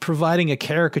 he's providing a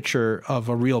caricature of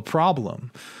a real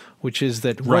problem, which is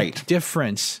that what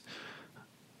difference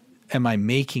am I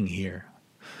making here?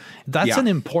 That's an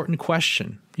important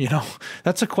question. You know,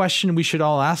 that's a question we should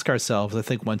all ask ourselves, I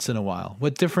think, once in a while.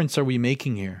 What difference are we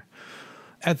making here?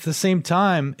 At the same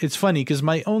time, it's funny because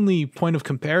my only point of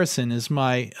comparison is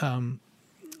my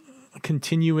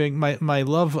continuing my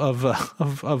love of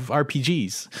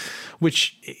RPGs,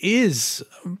 which is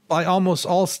by almost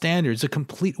all standards a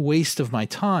complete waste of my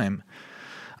time.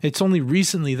 It's only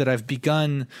recently that I've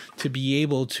begun to be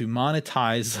able to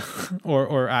monetize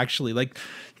or actually like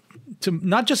to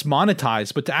not just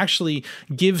monetize, but to actually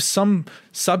give some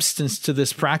substance to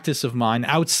this practice of mine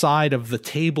outside of the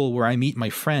table where I meet my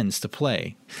friends to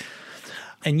play.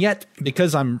 And yet,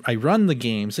 because I run the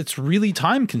games, it's really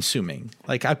time consuming.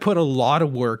 Like I put a lot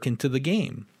of work into the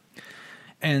game.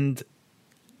 And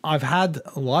I've had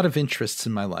a lot of interests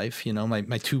in my life. You know,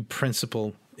 my two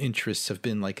principal interests have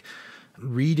been like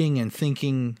reading and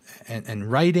thinking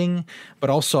and writing, but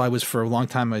also I was for a long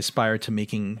time I aspired to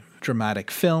making dramatic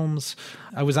films.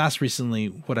 I was asked recently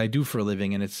what I do for a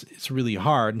living, and it's really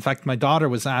hard. In fact, my daughter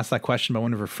was asked that question by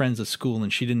one of her friends at school,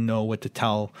 and she didn't know what to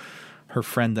tell her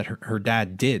friend that her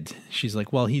dad did. She's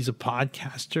like, well, he's a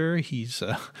podcaster, he's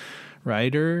a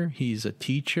writer, he's a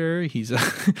teacher, he's a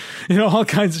you know, all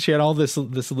kinds of, she had all this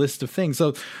list of things.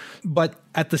 So, but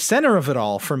at the center of it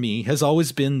all for me has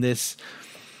always been this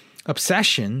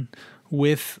obsession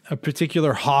with a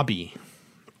particular hobby.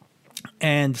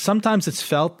 And sometimes it's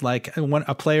felt like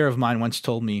a player of mine once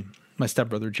told me, my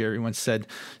stepbrother Jerry once said,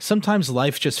 sometimes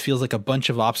life just feels like a bunch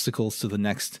of obstacles to the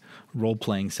next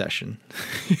role-playing session.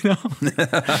 You know?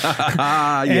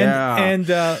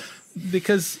 And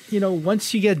because, you know,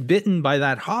 once you get bitten by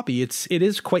that hobby, it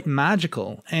is quite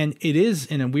magical. And it is,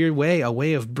 in a weird way, a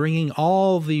way of bringing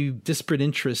all the disparate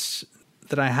interests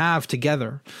that I have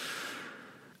together.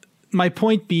 My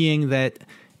point being that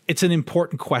it's an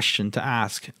important question to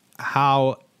ask.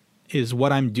 How is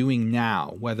what I'm doing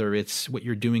now, whether it's what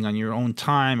you're doing on your own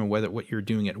time or whether what you're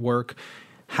doing at work,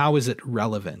 how is it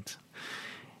relevant?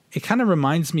 It kind of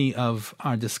reminds me of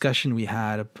our discussion we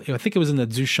had, I think it was in the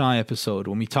Duchamp episode,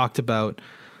 when we talked about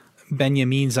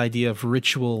Benjamin's idea of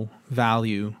ritual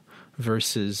value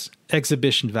versus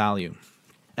exhibition value.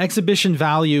 Exhibition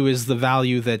value is the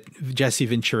value that Jesse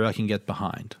Ventura can get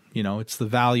behind. You know, it's the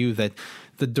value that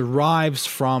derives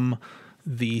from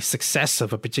the success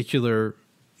of a particular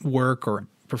work or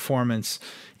performance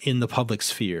in the public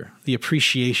sphere, the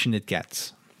appreciation it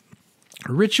gets.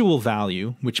 Ritual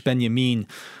value, which Benjamin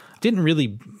didn't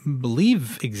really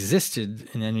believe existed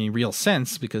in any real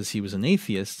sense because he was an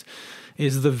atheist,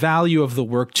 is the value of the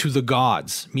work to the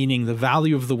gods, meaning the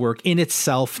value of the work in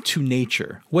itself to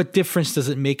nature. What difference does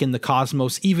it make in the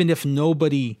cosmos, even if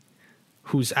nobody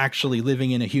who's actually living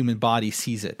in a human body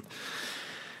sees it?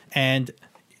 And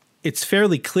it's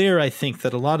fairly clear, I think,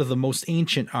 that a lot of the most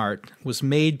ancient art was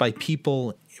made by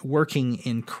people working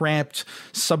in cramped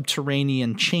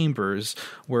subterranean chambers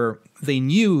where they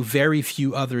knew very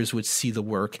few others would see the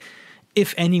work,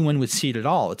 if anyone would see it at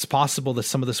all. It's possible that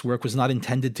some of this work was not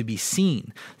intended to be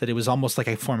seen, that it was almost like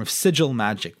a form of sigil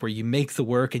magic where you make the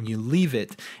work and you leave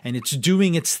it, and it's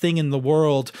doing its thing in the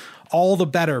world all the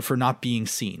better for not being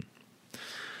seen.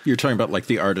 You're talking about like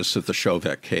the artists at the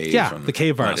Chauvet Cave. Yeah, the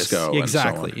cave artists.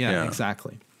 Exactly. Yeah,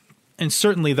 exactly. And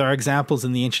certainly there are examples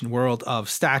in the ancient world of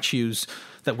statues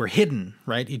that were hidden,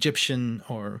 right? Egyptian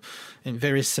or in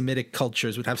various Semitic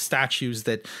cultures would have statues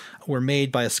that were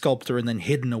made by a sculptor and then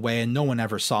hidden away and no one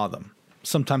ever saw them.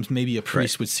 Sometimes maybe a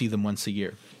priest would see them once a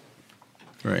year.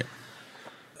 Right.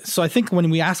 So I think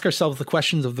when we ask ourselves the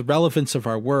questions of the relevance of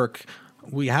our work,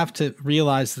 we have to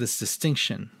realize this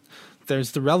distinction.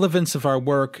 There's the relevance of our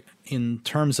work in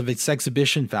terms of its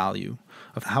exhibition value,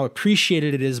 of how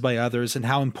appreciated it is by others and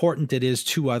how important it is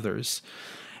to others.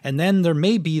 And then there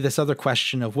may be this other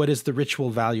question of what is the ritual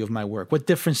value of my work? What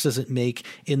difference does it make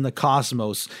in the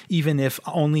cosmos, even if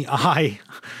only I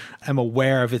am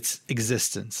aware of its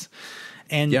existence?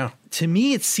 And to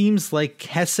me, it seems like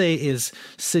Hesse is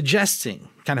suggesting,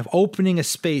 kind of opening a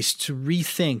space to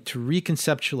rethink, to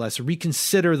reconceptualize, to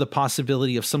reconsider the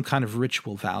possibility of some kind of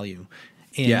ritual value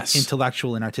in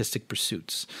intellectual and artistic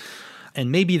pursuits.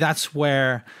 And maybe that's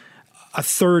where a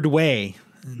third way,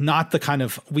 not the kind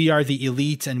of we are the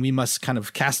elite and we must kind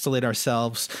of castellate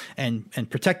ourselves and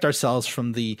protect ourselves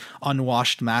from the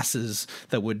unwashed masses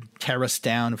that would tear us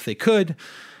down if they could,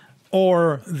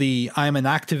 or the I'm an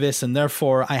activist and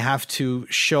therefore I have to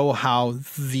show how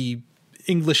the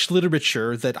English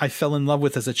literature that I fell in love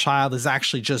with as a child is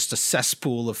actually just a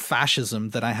cesspool of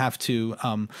fascism that I have to,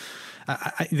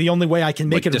 the only way I can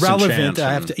make it relevant,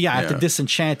 I have to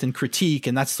disenchant and critique.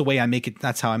 And that's the way I make it.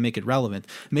 That's how I make it relevant.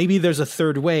 Maybe there's a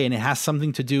third way, and it has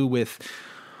something to do with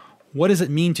what does it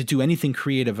mean to do anything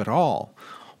creative at all?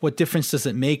 What difference does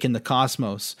it make in the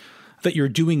cosmos that you're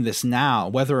doing this now,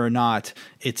 whether or not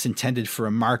it's intended for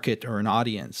a market or an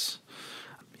audience?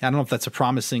 I don't know if that's a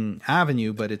promising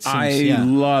avenue, but it seems.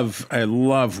 I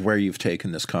love where you've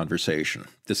taken this conversation.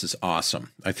 This is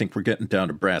awesome. I think we're getting down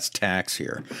to brass tacks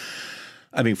here.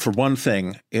 I mean, for one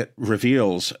thing, it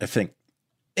reveals, I think,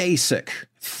 basic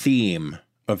theme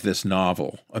of this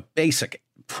novel, a basic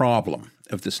problem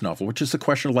of this novel, which is the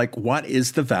question of, like, what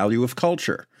is the value of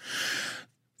culture?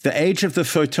 The age of the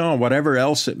feuilleton, whatever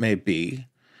else it may be,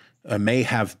 may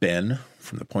have been,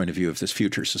 from the point of view of this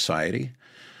future society,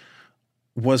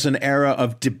 was an era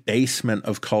of debasement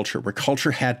of culture, where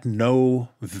culture had no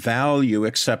value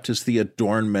except as the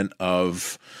adornment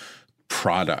of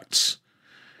products,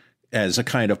 as a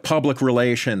kind of public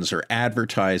relations or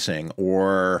advertising,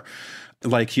 or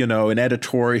like, you know, an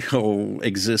editorial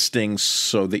existing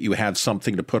so that you have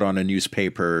something to put on a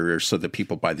newspaper or so that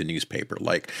people buy the newspaper.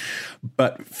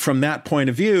 But from that point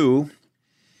of view,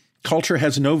 culture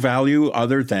has no value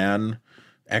other than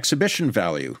exhibition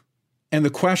value. And the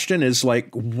question is,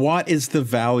 like, what is the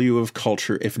value of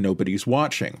culture if nobody's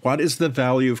watching? What is the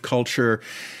value of culture,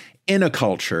 in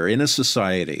a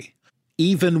society,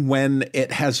 even when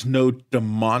it has no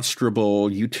demonstrable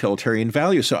utilitarian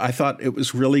value? So I thought it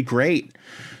was really great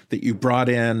that you brought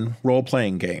in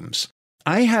role-playing games.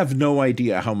 I have no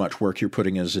idea how much work you're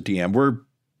putting in as a DM. We're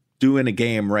doing a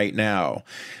game right now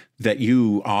that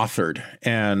you authored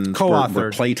and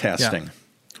we're playtesting.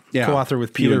 Yeah. Co-author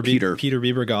with Peter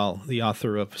Biebergal, the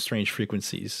author of Strange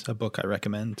Frequencies, a book I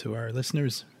recommend to our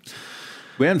listeners.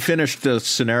 We haven't finished the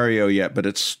scenario yet, but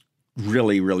it's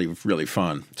really, really, really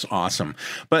fun. It's awesome.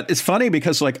 But it's funny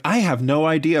because, like, I have no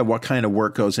idea what kind of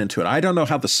work goes into it. I don't know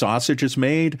how the sausage is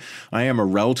made. I am a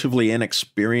relatively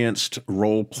inexperienced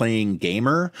role-playing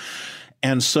gamer.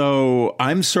 And so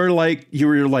I'm sort of like, you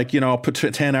were like, you know, I'll put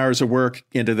 10 hours of work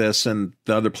into this, and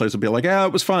the other players will be like,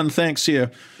 it was fun. Thanks. See you.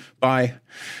 Bye.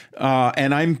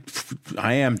 And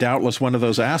I am doubtless one of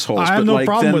those assholes. I have no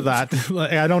problem with that.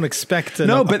 I don't expect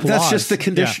but that's just the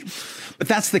condition. Yeah. But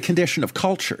that's the condition of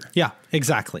culture. Yeah,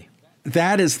 exactly.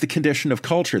 That is the condition of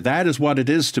culture. That is what it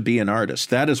is to be an artist.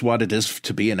 That is what it is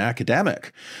to be an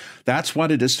academic. That's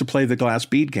what it is to play the glass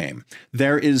bead game.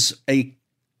 There is a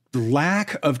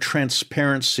lack of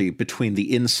transparency between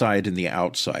the inside and the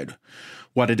outside.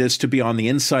 What it is to be on the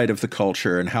inside of the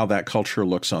culture and how that culture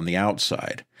looks on the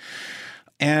outside.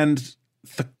 And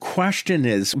the question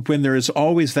is, when there is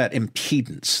always that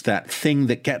impedance, that thing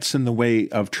that gets in the way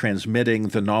of transmitting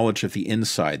the knowledge of the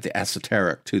inside, the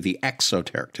esoteric, to the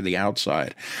exoteric, to the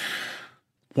outside,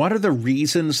 what are the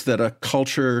reasons that a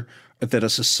culture, that a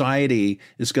society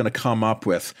is going to come up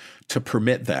with to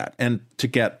permit that? And to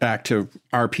get back to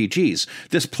RPGs,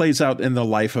 this plays out in the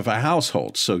life of a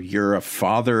household. So you're a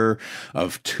father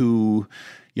of 2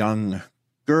 young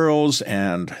girls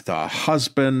and the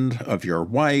husband of your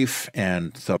wife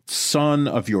and the son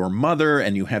of your mother,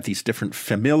 and you have these different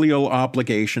familial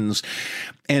obligations.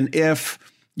 And if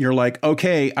you're like,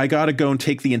 okay, I got to go and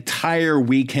take the entire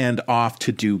weekend off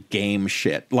to do game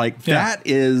shit, that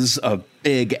is a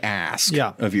big ask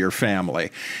of your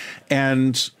family.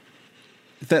 And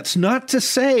that's not to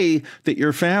say that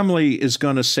your family is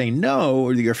going to say no,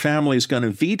 or that your family is going to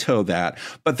veto that.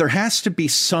 But there has to be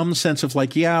some sense of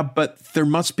like, but there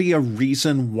must be a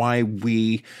reason why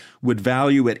we would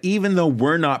value it, even though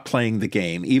we're not playing the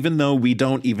game, even though we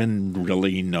don't even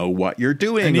really know what you're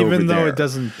doing. And even though it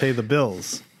doesn't pay the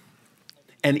bills.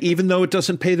 And even though it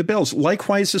doesn't pay the bills,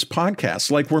 likewise this podcast,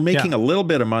 like we're making a little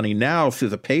bit of money now through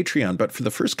the Patreon, but for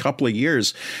the first couple of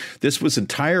years, this was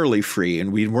entirely free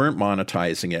and we weren't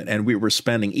monetizing it. And we were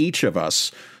spending, each of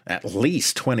us, at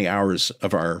least 20 hours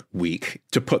of our week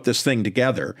to put this thing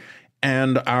together.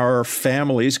 And our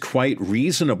families quite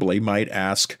reasonably might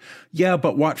ask,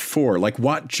 but what for? Like,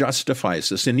 what justifies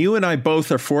this? And you and I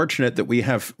both are fortunate that we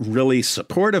have really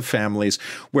supportive families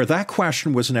where that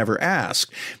question was never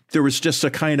asked. There was just a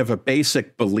kind of a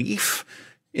basic belief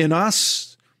in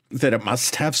us that it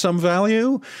must have some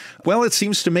value. Well, it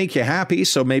seems to make you happy,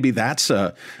 so maybe that's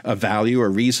a value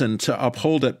or reason to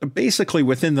uphold it. But basically,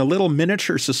 within the little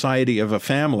miniature society of a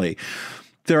family,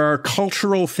 there are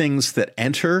cultural things that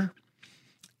enter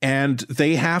And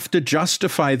they have to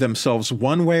justify themselves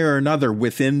one way or another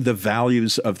within the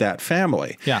values of that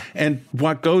family. Yeah. And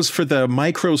what goes for the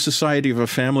micro society of a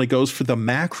family goes for the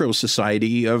macro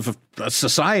society of a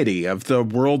society, of the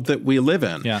world that we live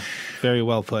in. Yeah, very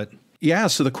well put. Yeah,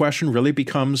 so the question really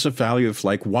becomes a value of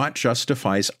like what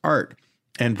justifies art.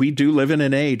 And we do live in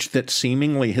an age that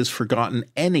seemingly has forgotten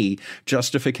any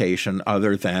justification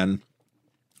other than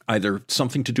either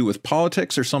something to do with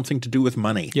politics or something to do with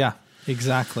money. Yeah.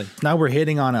 Exactly. Now we're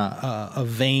hitting on a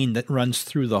vein that runs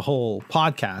through the whole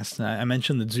podcast. I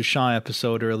mentioned the Duchamp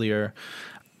episode earlier.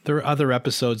 There are other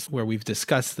episodes where we've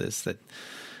discussed this, that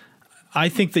I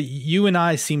think that you and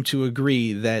I seem to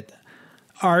agree that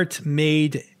art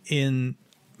made in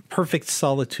perfect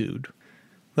solitude.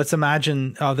 Let's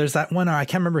imagine, there's that one, I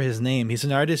can't remember his name. He's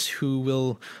an artist who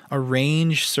will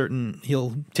arrange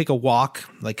he'll take a walk,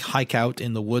 like hike out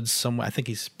in the woods somewhere. I think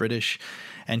he's British.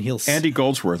 And Andy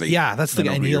Goldsworthy. Yeah, that's the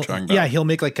guy. And he'll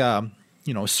make like a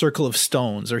circle of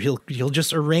stones, or he'll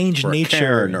just arrange nature, a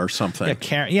cairn or something. A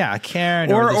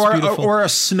cairn, or a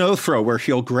snow throw where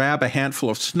he'll grab a handful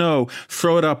of snow,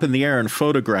 throw it up in the air, and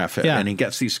photograph it, and he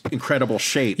gets these incredible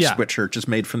shapes, which are just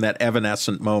made from that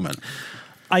evanescent moment.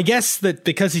 I guess that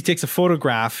because he takes a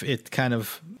photograph, it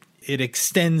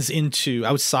extends into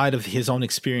outside of his own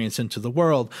experience into the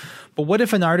world. But what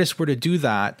if an artist were to do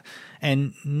that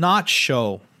and not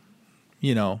show,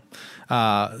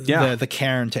 the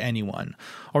cairn to anyone,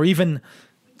 or even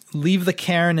leave the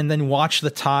cairn and then watch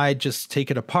the tide just take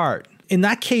it apart? In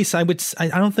that case, I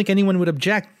don't think anyone would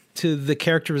object to the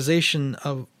characterization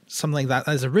of something like that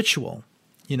as a ritual,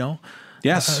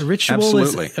 Yes, a ritual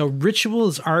absolutely.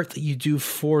 is art that you do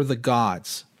for the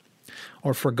gods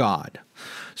or for God.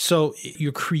 So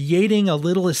you're creating a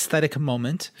little aesthetic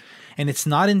moment, and it's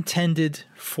not intended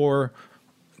for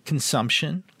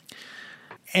consumption,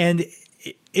 and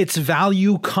its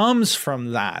value comes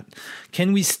from that.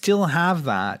 Can we still have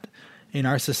that in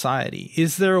our society?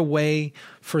 Is there a way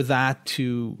for that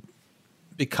to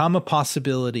become a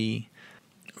possibility?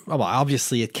 Well,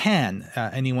 obviously it can.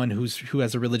 Anyone who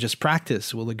has a religious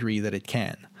practice will agree that it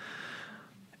can.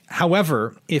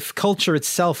 However, if culture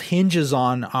itself hinges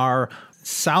on our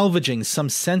salvaging some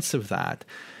sense of that,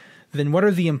 then what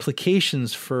are the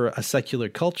implications for a secular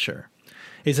culture?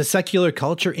 Is a secular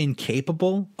culture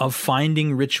incapable of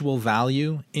finding ritual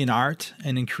value in art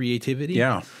and in creativity?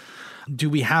 Yeah. Do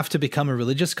we have to become a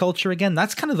religious culture again?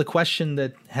 That's kind of the question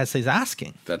that Hesse's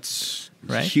asking. That's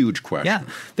right? A huge question. Yeah.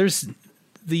 There's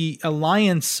the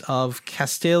alliance of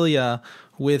Castalia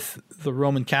with the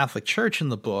Roman Catholic Church in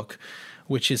the book,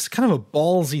 which is kind of a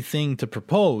ballsy thing to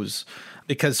propose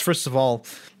because, first of all,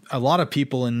 a lot of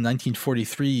people in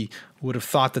 1943 would have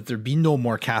thought that there'd be no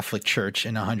more Catholic Church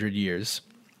in 100 years.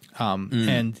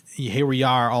 And here we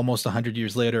are almost 100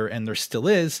 years later, and there still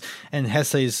is. And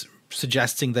Hesse's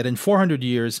suggesting that in 400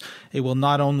 years, it will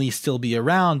not only still be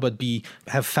around, but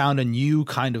have found a new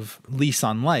kind of lease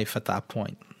on life at that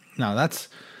point. Now, that's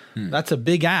a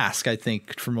big ask, I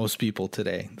think, for most people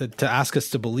today, to ask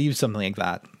us to believe something like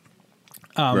that.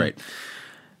 Right.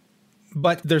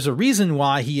 But there's a reason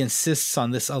why he insists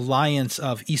on this alliance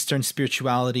of Eastern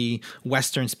spirituality,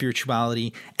 Western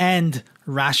spirituality, and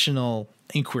rational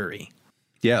inquiry.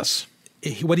 Yes.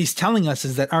 What he's telling us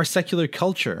is that our secular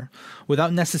culture,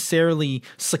 without necessarily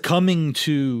succumbing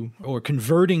to or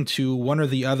converting to one or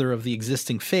the other of the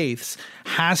existing faiths,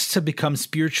 has to become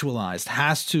spiritualized,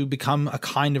 has to become a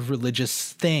kind of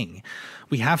religious thing.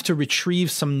 We have to retrieve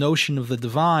some notion of the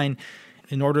divine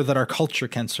in order that our culture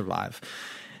can survive.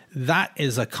 That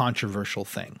is a controversial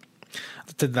thing.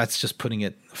 That's just putting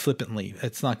it flippantly.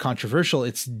 It's not controversial.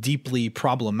 It's deeply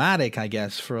problematic, I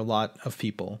guess, for a lot of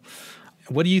people.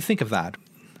 What do you think of that?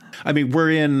 I mean,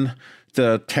 we're in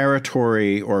the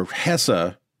territory, or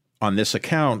Hesse on this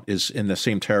account is in the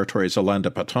same territory as Alain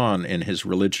de Botton in his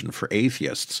Religion for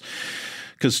Atheists.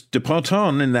 Because de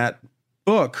Botton in that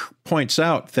book points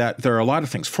out that there are a lot of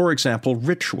things. For example,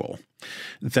 ritual.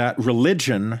 That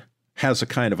religion has a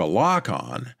kind of a lock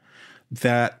on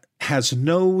that has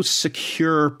no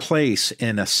secure place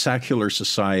in a secular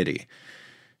society.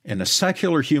 In a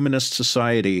secular humanist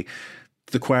society,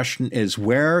 the question is,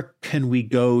 where can we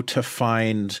go to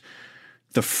find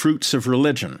the fruits of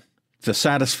religion, the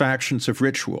satisfactions of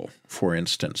ritual, for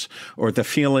instance, or the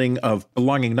feeling of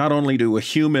belonging not only to a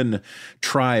human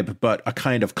tribe, but a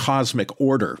kind of cosmic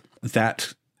order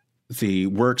that the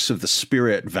works of the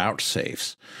Spirit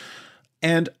vouchsafes.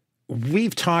 And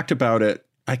we've talked about it.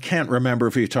 I can't remember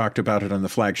if we talked about it on the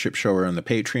flagship show or on the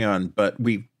Patreon, but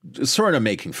we sort of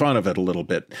making fun of it a little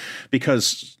bit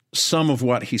because some of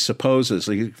what he supposes,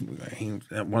 he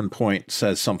at one point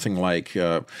says something like,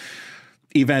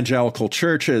 evangelical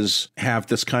churches have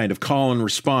this kind of call and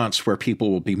response where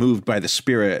people will be moved by the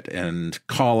Spirit and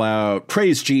call out,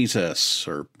 praise Jesus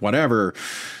or whatever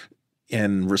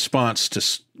in response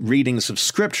to readings of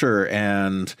Scripture.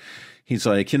 And he's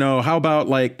like, how about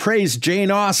like praise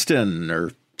Jane Austen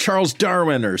or Charles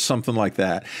Darwin or something like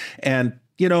that. And,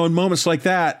 in moments like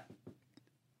that,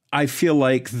 I feel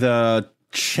like the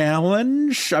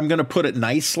challenge, I'm going to put it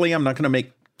nicely, I'm not going to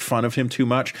make fun of him too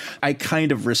much. I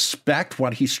kind of respect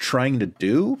what he's trying to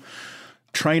do,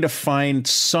 trying to find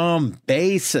some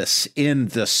basis in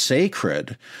the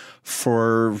sacred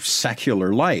for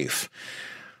secular life.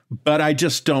 But I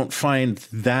just don't find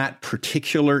that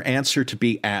particular answer to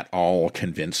be at all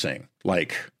convincing,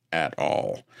 like at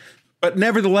all. But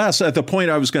nevertheless, the point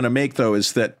I was going to make, though,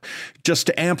 is that just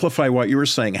to amplify what you were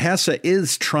saying, Hesse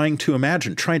is trying to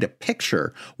imagine, trying to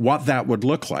picture what that would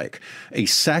look like, a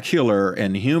secular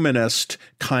and humanist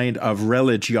kind of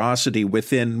religiosity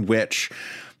within which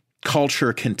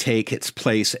culture can take its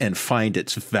place and find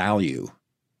its value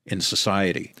in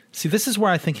society. See, this is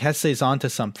where I think Hesse is onto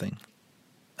something.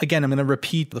 Again, I'm going to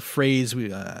repeat the phrase.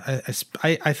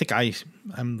 I think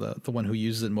I'm the one who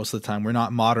uses it most of the time. We're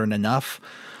not modern enough.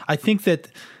 I think that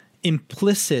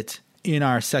implicit in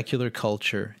our secular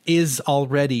culture is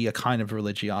already a kind of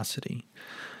religiosity.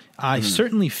 I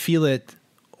certainly feel it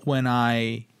when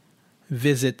I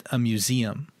visit a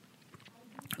museum.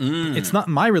 It's not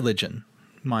my religion,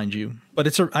 mind you, but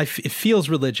it feels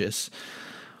religious.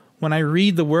 When I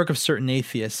read the work of certain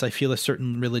atheists, I feel a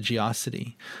certain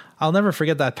religiosity. I'll never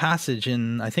forget that passage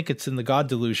I think it's in The God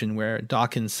Delusion, where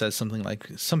Dawkins says something like,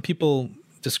 some people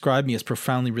describe me as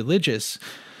profoundly religious.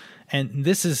 And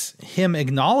this is him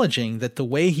acknowledging that the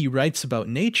way he writes about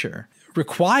nature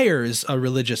requires a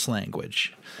religious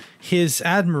language. His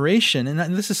admiration,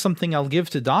 and this is something I'll give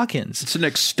to Dawkins. It's an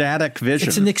ecstatic vision.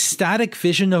 It's an ecstatic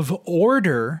vision of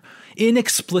order,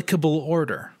 inexplicable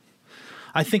order.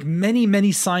 I think many,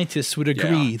 many scientists would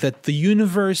agree that the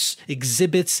universe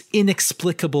exhibits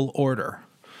inexplicable order.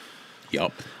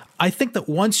 Yup. I think that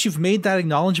once you've made that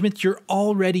acknowledgement, you're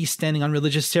already standing on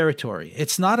religious territory.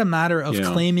 It's not a matter of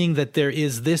claiming that there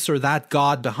is this or that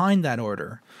God behind that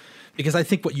order. Because I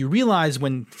think what you realize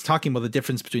when talking about the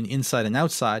difference between inside and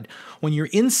outside, when you're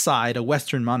inside a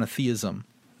Western monotheism,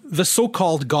 the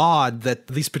so-called God that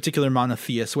these particular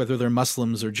monotheists, whether they're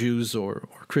Muslims or Jews or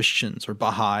Christians or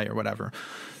Baha'i or whatever,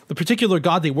 the particular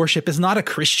God they worship is not a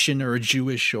Christian or a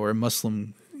Jewish or a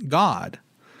Muslim God.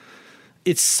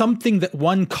 It's something that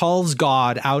one calls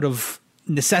God out of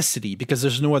necessity because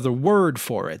there's no other word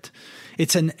for it.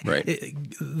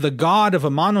 The God of a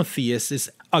monotheist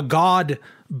is a God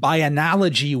by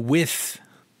analogy with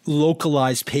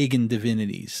localized pagan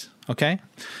divinities, okay?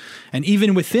 And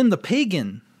even within the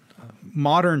pagan,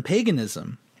 modern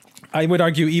paganism, I would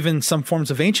argue even some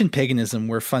forms of ancient paganism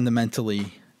were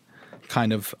fundamentally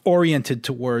kind of oriented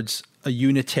towards a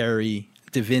unitary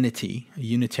divinity, a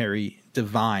unitary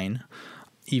divine.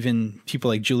 Even people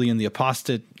like Julian the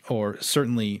Apostate, or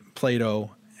certainly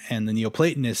Plato and the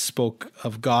Neoplatonists, spoke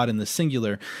of God in the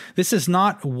singular. This is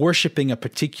not worshiping a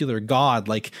particular god,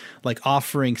 like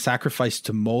offering sacrifice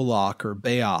to Moloch or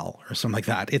Baal or something like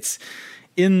that. It's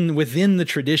within the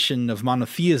tradition of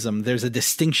monotheism, there's a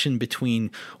distinction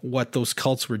between what those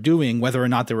cults were doing, whether or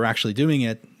not they were actually doing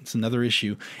it, it's another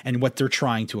issue, and what they're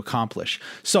trying to accomplish.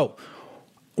 So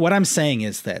what I'm saying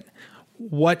is that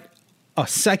what a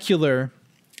secular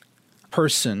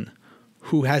person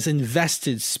who has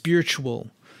invested spiritual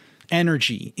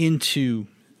energy into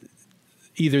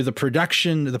either the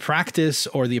production, the practice,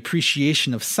 or the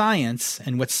appreciation of science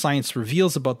and what science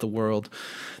reveals about the world,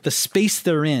 the space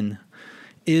they're in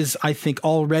is, I think,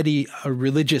 already a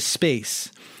religious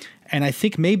space. And I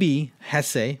think maybe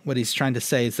Hesse, what he's trying to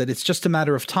say is that it's just a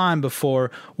matter of time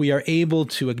before we are able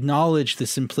to acknowledge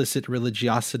this implicit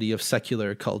religiosity of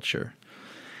secular culture.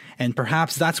 And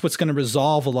perhaps that's what's going to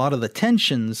resolve a lot of the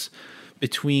tensions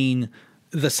between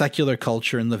the secular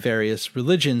culture and the various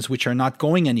religions, which are not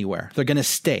going anywhere. They're going to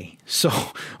stay. So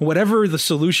whatever the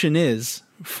solution is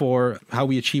for how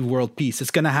we achieve world peace,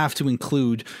 it's going to have to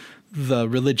include the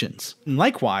religions. And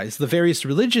likewise, the various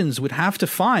religions would have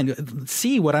to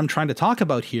see what I'm trying to talk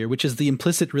about here, which is the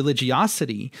implicit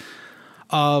religiosity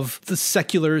of the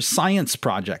secular science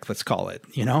project, let's call it,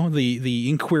 the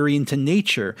inquiry into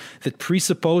nature that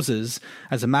presupposes,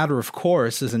 as a matter of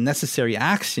course, as a necessary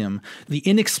axiom, the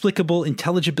inexplicable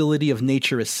intelligibility of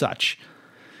nature as such.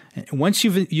 Once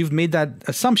you've made that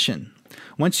assumption,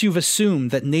 once you've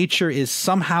assumed that nature is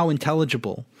somehow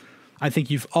intelligible, I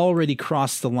think you've already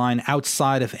crossed the line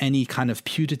outside of any kind of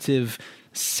putative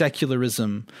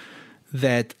secularism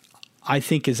that I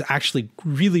think is actually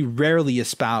really rarely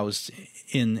espoused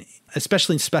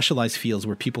especially in specialized fields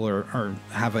where people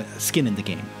have a skin in the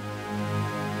game.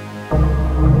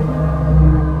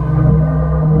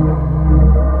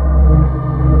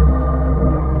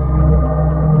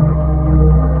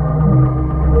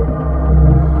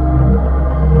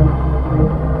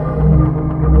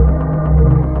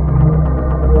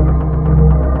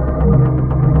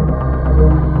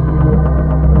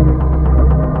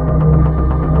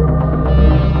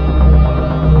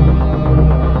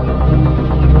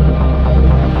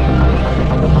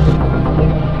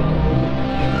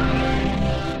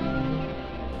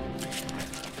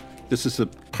 This is the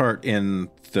part in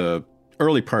the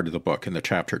early part of the book, in the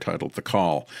chapter titled The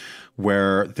Call,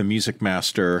 where the music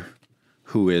master,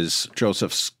 who is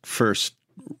Joseph's first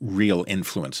real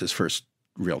influence, his first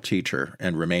real teacher,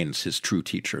 and remains his true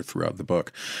teacher throughout the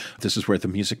book. This is where the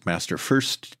music master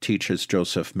first teaches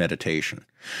Joseph meditation.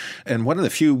 And one of the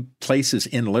few places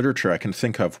in literature I can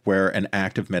think of where an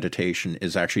act of meditation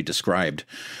is actually described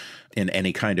in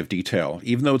any kind of detail.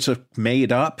 Even though it's a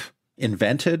made-up,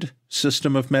 invented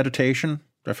system of meditation,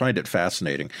 I find it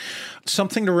fascinating.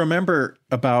 Something to remember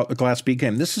about the glass bead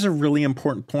game, this is a really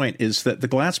important point, is that the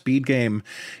glass bead game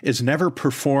is never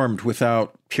performed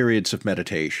without periods of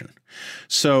meditation.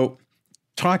 So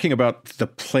talking about the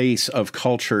place of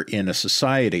culture in a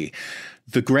society,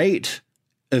 the great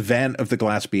event of the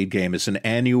glass bead game is an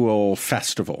annual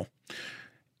festival.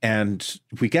 And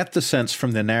we get the sense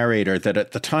from the narrator that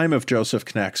at the time of Joseph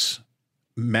Knecht's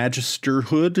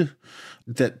magisterhood,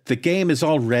 that the game is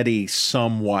already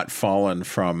somewhat fallen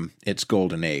from its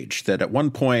golden age, that at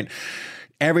one point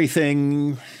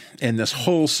everything in this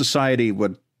whole society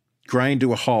would grind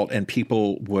to a halt and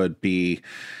people would be,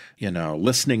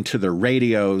 listening to their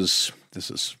radios. This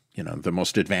is, the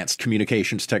most advanced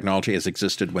communications technology has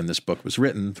existed when this book was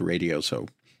written, the radio. So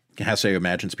Hesse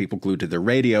imagines people glued to their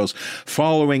radios,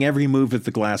 following every move of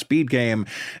the glass bead game,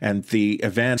 and the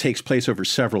event takes place over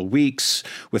several weeks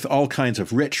with all kinds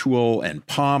of ritual and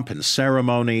pomp and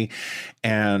ceremony.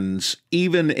 And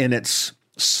even in its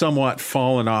somewhat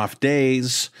fallen off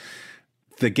days,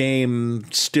 the game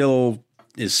still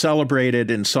is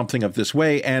celebrated in something of this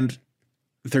way. And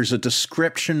there's a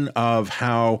description of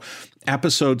how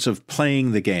episodes of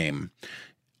playing the game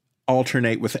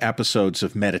alternate with episodes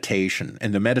of meditation,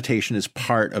 and the meditation is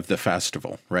part of the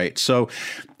festival, right? So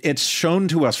it's shown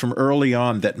to us from early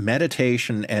on that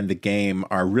meditation and the game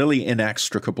are really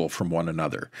inextricable from one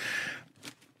another.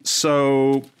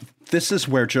 So this is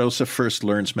where Joseph first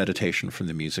learns meditation from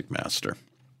the music master.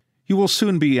 "You will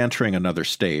soon be entering another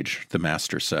stage," the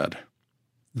master said.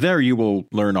 "There you will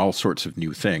learn all sorts of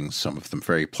new things, some of them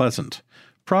very pleasant.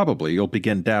 Probably you'll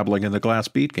begin dabbling in the glass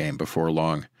bead game before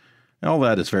long. All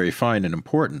that is very fine and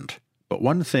important, but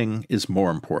one thing is more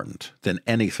important than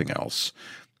anything else.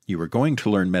 You are going to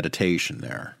learn meditation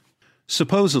there.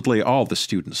 Supposedly all the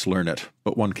students learn it,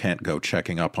 but one can't go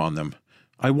checking up on them.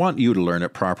 I want you to learn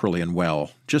it properly and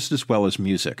well, just as well as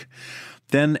music.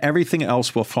 Then everything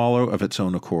else will follow of its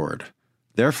own accord.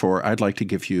 Therefore, I'd like to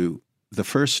give you the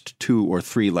first 2 or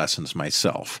 3 lessons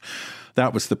myself.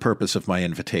 That was the purpose of my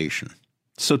invitation.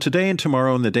 So today and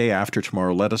tomorrow and the day after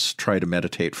tomorrow, let us try to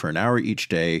meditate for an hour each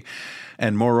day,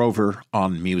 and moreover,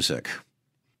 on music."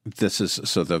 This is,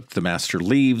 so the master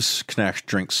leaves, Knecht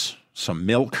drinks some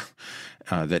milk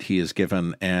that he is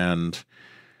given, and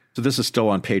so this is still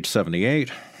on page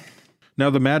 78. "Now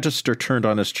the magister turned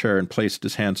on his chair and placed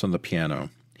his hands on the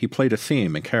piano. He played a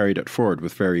theme and carried it forward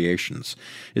with variations.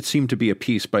 It seemed to be a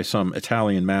piece by some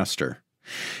Italian master.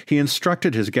 He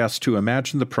instructed his guests to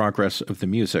imagine the progress of the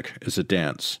music as a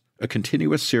dance, a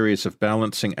continuous series of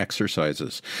balancing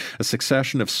exercises, a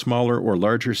succession of smaller or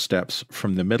larger steps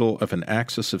from the middle of an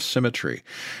axis of symmetry,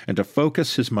 and to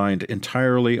focus his mind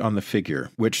entirely on the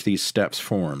figure which these steps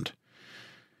formed.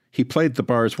 He played the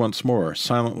bars once more,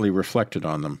 silently reflected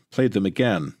on them, played them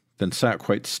again, then sat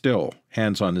quite still,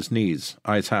 hands on his knees,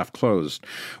 eyes half closed,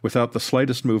 without the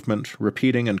slightest movement,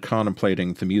 repeating and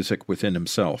contemplating the music within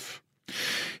himself.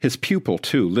 His pupil,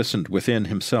 too, listened within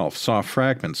himself, saw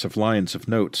fragments of lines of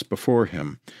notes before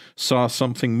him, saw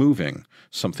something moving,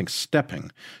 something stepping,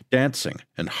 dancing,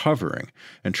 and hovering,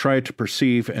 and tried to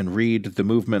perceive and read the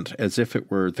movement as if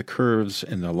it were the curves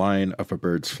in the line of a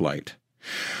bird's flight.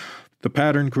 The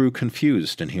pattern grew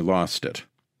confused, and he lost it.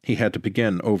 He had to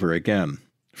begin over again.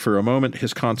 For a moment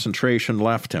his concentration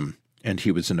left him, and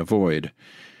he was in a void.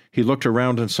 He looked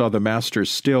around and saw the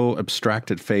master's still,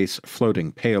 abstracted face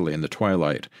floating palely in the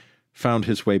twilight. found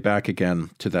his way back again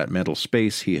to that mental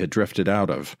space he had drifted out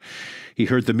of. He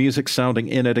heard the music sounding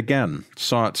in it again,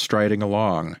 saw it striding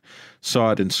along,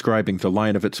 saw it inscribing the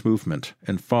line of its movement,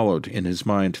 and followed in his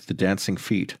mind the dancing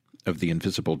feet of the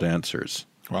invisible dancers.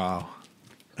 Wow.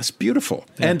 That's beautiful.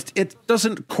 Yeah. And it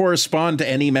doesn't correspond to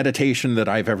any meditation that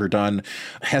I've ever done.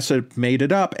 Hesse made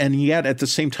it up, and yet at the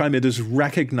same time it is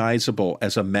recognizable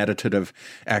as a meditative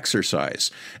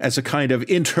exercise, as a kind of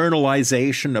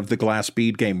internalization of the glass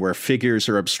bead game where figures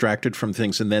are abstracted from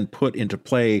things and then put into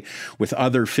play with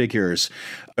other figures,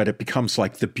 but it becomes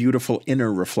like the beautiful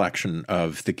inner reflection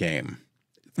of the game.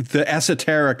 The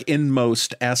esoteric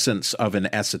inmost essence of an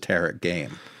esoteric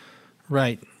game.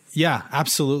 Right. Yeah,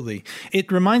 absolutely.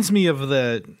 It reminds me of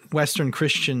the Western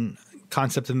Christian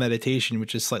concept of meditation,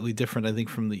 which is slightly different, I think,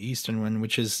 from the Eastern one,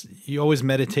 which is you always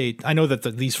meditate. I know that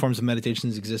these forms of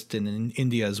meditations exist in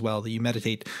India as well, that you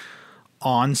meditate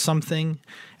on something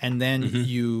and then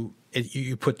you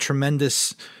put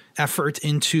tremendous effort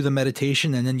into the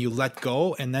meditation and then you let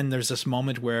go. And then there's this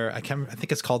moment where I think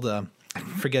it's called I'm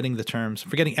forgetting the terms,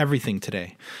 forgetting everything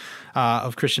today.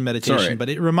 Of Christian meditation, but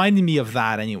it reminded me of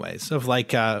that anyways, of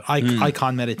like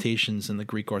icon meditations in the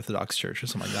Greek Orthodox Church or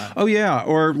something like that. Oh yeah,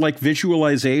 or like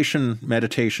visualization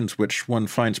meditations, which one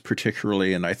finds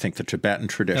particularly in, I think, the Tibetan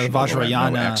tradition. Vajrayana.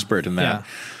 I'm no expert in that.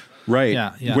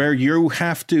 Yeah. Right, where you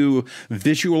have to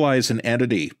visualize an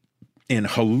entity in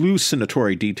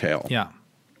hallucinatory detail. Yeah.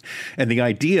 And the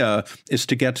idea is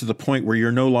to get to the point where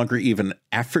you're no longer even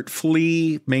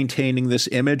effortfully maintaining this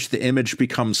image. The image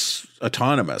becomes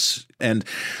autonomous. And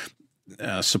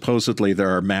supposedly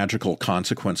there are magical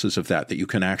consequences of that you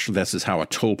can actually, this is how a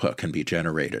tulpa can be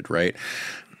generated, right?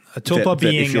 A tulpa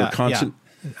being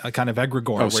a kind of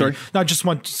egregore. Oh, sorry?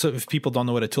 So if people don't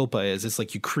know what a tulpa is, it's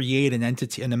like you create an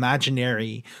entity, an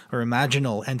imaginary or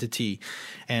imaginal entity.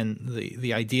 And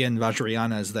the idea in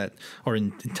Vajrayana is that, or in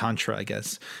Tantra, I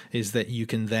guess, is that you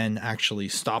can then actually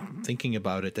stop thinking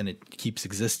about it and it keeps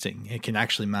existing. It can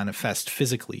actually manifest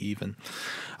physically even.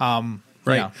 Right.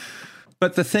 Yeah.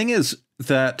 But the thing is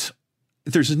that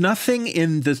there's nothing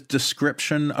in the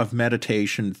description of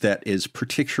meditation that is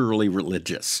particularly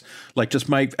religious. Like just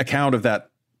my account of that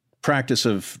practice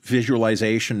of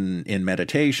visualization in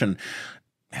meditation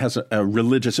has a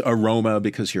religious aroma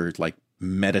because you're like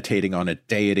meditating on a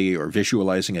deity or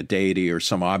visualizing a deity or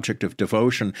some object of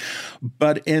devotion.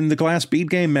 But in the glass bead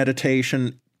game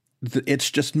meditation, it's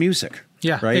just music.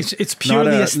 Yeah, right. It's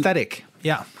purely aesthetic.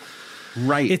 Yeah,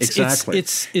 right. Exactly.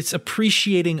 It's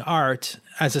appreciating art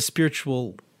as a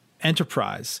spiritual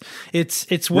enterprise.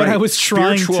 It's what I was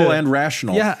trying spiritual and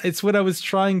rational. Yeah, it's what I was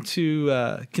trying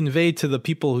to convey to the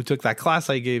people who took that class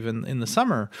I gave in the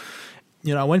summer.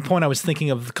 You know, at one point I was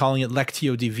thinking of calling it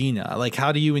Lectio Divina. Like,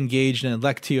 how do you engage in a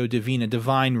Lectio Divina,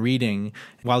 divine reading,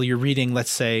 while you're reading,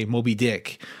 let's say, Moby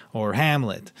Dick or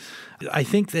Hamlet? I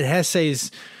think that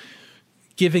Hesse's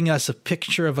giving us a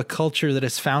picture of a culture that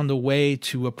has found a way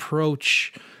to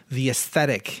approach the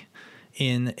aesthetic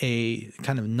in a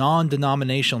kind of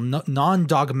non-denominational,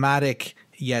 non-dogmatic,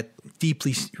 yet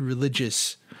deeply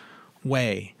religious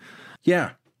way.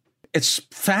 Yeah. It's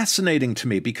fascinating to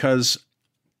me because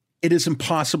it is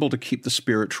impossible to keep the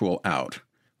spiritual out,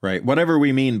 right? Whatever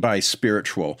we mean by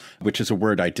spiritual, which is a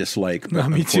word I dislike. But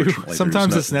me too.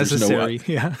 Sometimes it's necessary.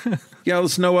 Yeah. Yeah,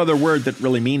 there's no other word that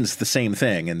really means the same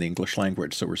thing in the English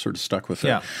language, so we're sort of stuck with it.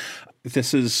 Yeah.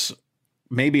 This is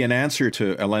maybe an answer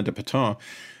to Alain de Botton.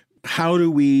 How do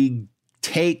we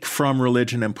take from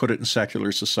religion and put it in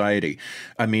secular society?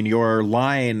 I mean, your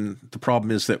line, the problem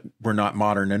is that we're not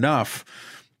modern enough,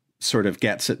 sort of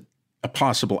gets at a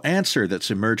possible answer that's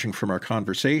emerging from our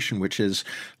conversation, which is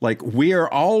like, we are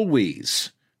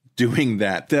always doing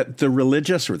that the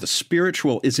religious or the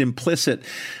spiritual is implicit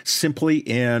simply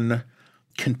in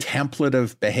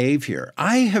contemplative behavior.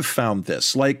 I have found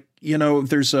this, like, you know,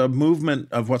 there's a movement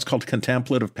of what's called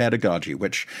contemplative pedagogy,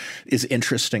 which is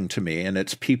interesting to me. And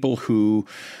it's people who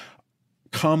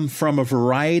come from a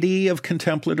variety of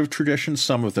contemplative traditions,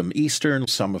 some of them Eastern,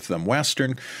 some of them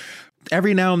Western.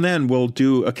 Every now and then we'll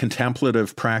do a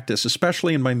contemplative practice,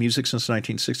 especially in my Music Since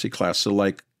 1960 class. So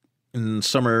like in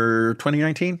summer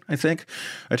 2019, I think,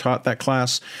 I taught that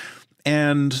class.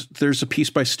 And there's a piece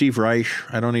by Steve Reich,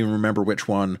 I don't even remember which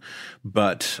one,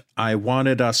 but I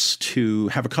wanted us to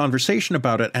have a conversation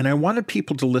about it. And I wanted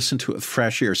people to listen to it with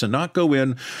fresh ears and not go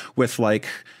in with like,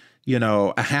 you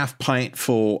know, a half pint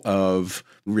full of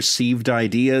received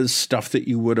ideas, stuff that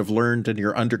you would have learned in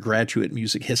your undergraduate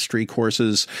music history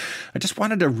courses. I just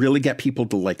wanted to really get people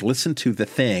to like listen to the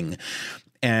thing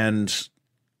and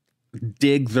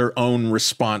dig their own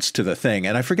response to the thing.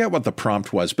 And I forget what the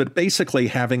prompt was, but basically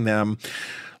having them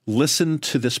listen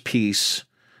to this piece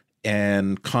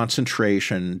and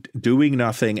concentration, doing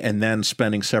nothing, and then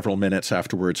spending several minutes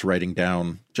afterwards writing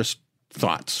down just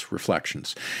thoughts,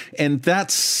 reflections. And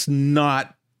that's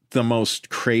not the most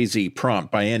crazy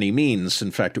prompt by any means. In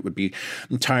fact, it would be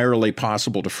entirely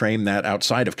possible to frame that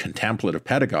outside of contemplative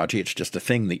pedagogy. It's just a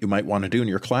thing that you might want to do in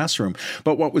your classroom.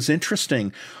 But what was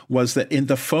interesting was that in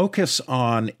the focus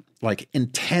on like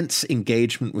intense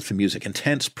engagement with the music,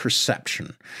 intense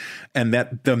perception, and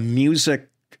that the music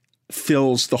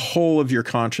fills the whole of your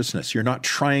consciousness. You're not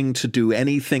trying to do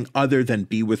anything other than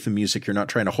be with the music. You're not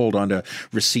trying to hold on to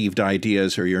received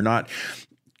ideas, or you're not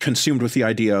consumed with the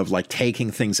idea of like taking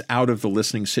things out of the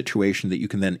listening situation that you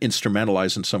can then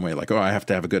instrumentalize in some way. Like, oh, I have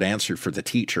to have a good answer for the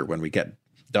teacher when we get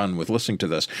done with listening to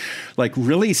this. Like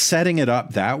really setting it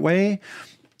up that way.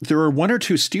 There were one or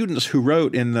two students who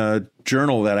wrote in the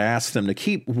journal that I asked them to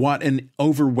keep what an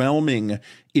overwhelming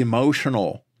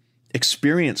emotional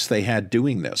experience they had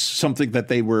doing this, something that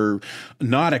they were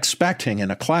not expecting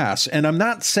in a class. And I'm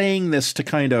not saying this to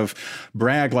kind of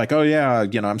brag like, oh yeah,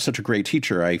 I'm such a great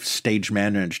teacher. I stage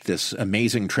managed this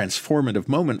amazing transformative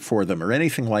moment for them or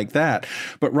anything like that,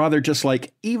 but rather just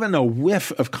like even a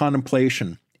whiff of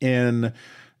contemplation in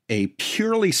a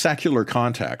purely secular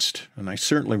context, and I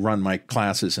certainly run my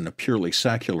classes in a purely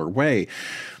secular way,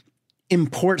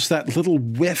 imports that little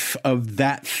whiff of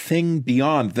that thing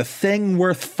beyond, the thing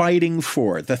worth fighting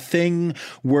for, the thing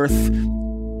worth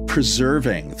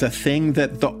preserving, the thing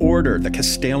that the order, the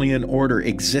Castalian order,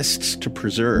 exists to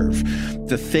preserve,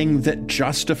 the thing that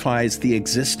justifies the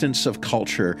existence of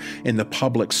culture in the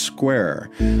public square.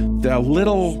 The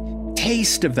little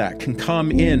taste of that can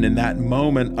come in that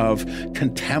moment of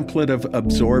contemplative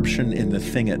absorption in the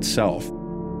thing itself.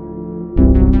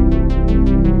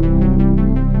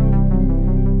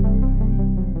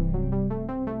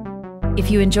 If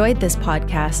you enjoyed this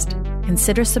podcast,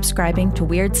 consider subscribing to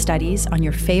Weird Studies on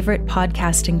your favorite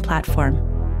podcasting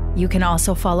platform. You can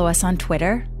also follow us on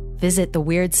Twitter, visit the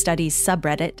Weird Studies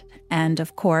subreddit, and,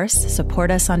 of course, support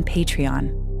us on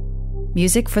Patreon.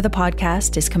 Music for the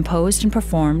podcast is composed and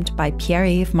performed by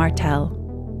Pierre-Yves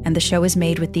Martel, and the show is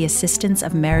made with the assistance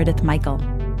of Meredith Michael.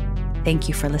 Thank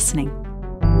you for listening.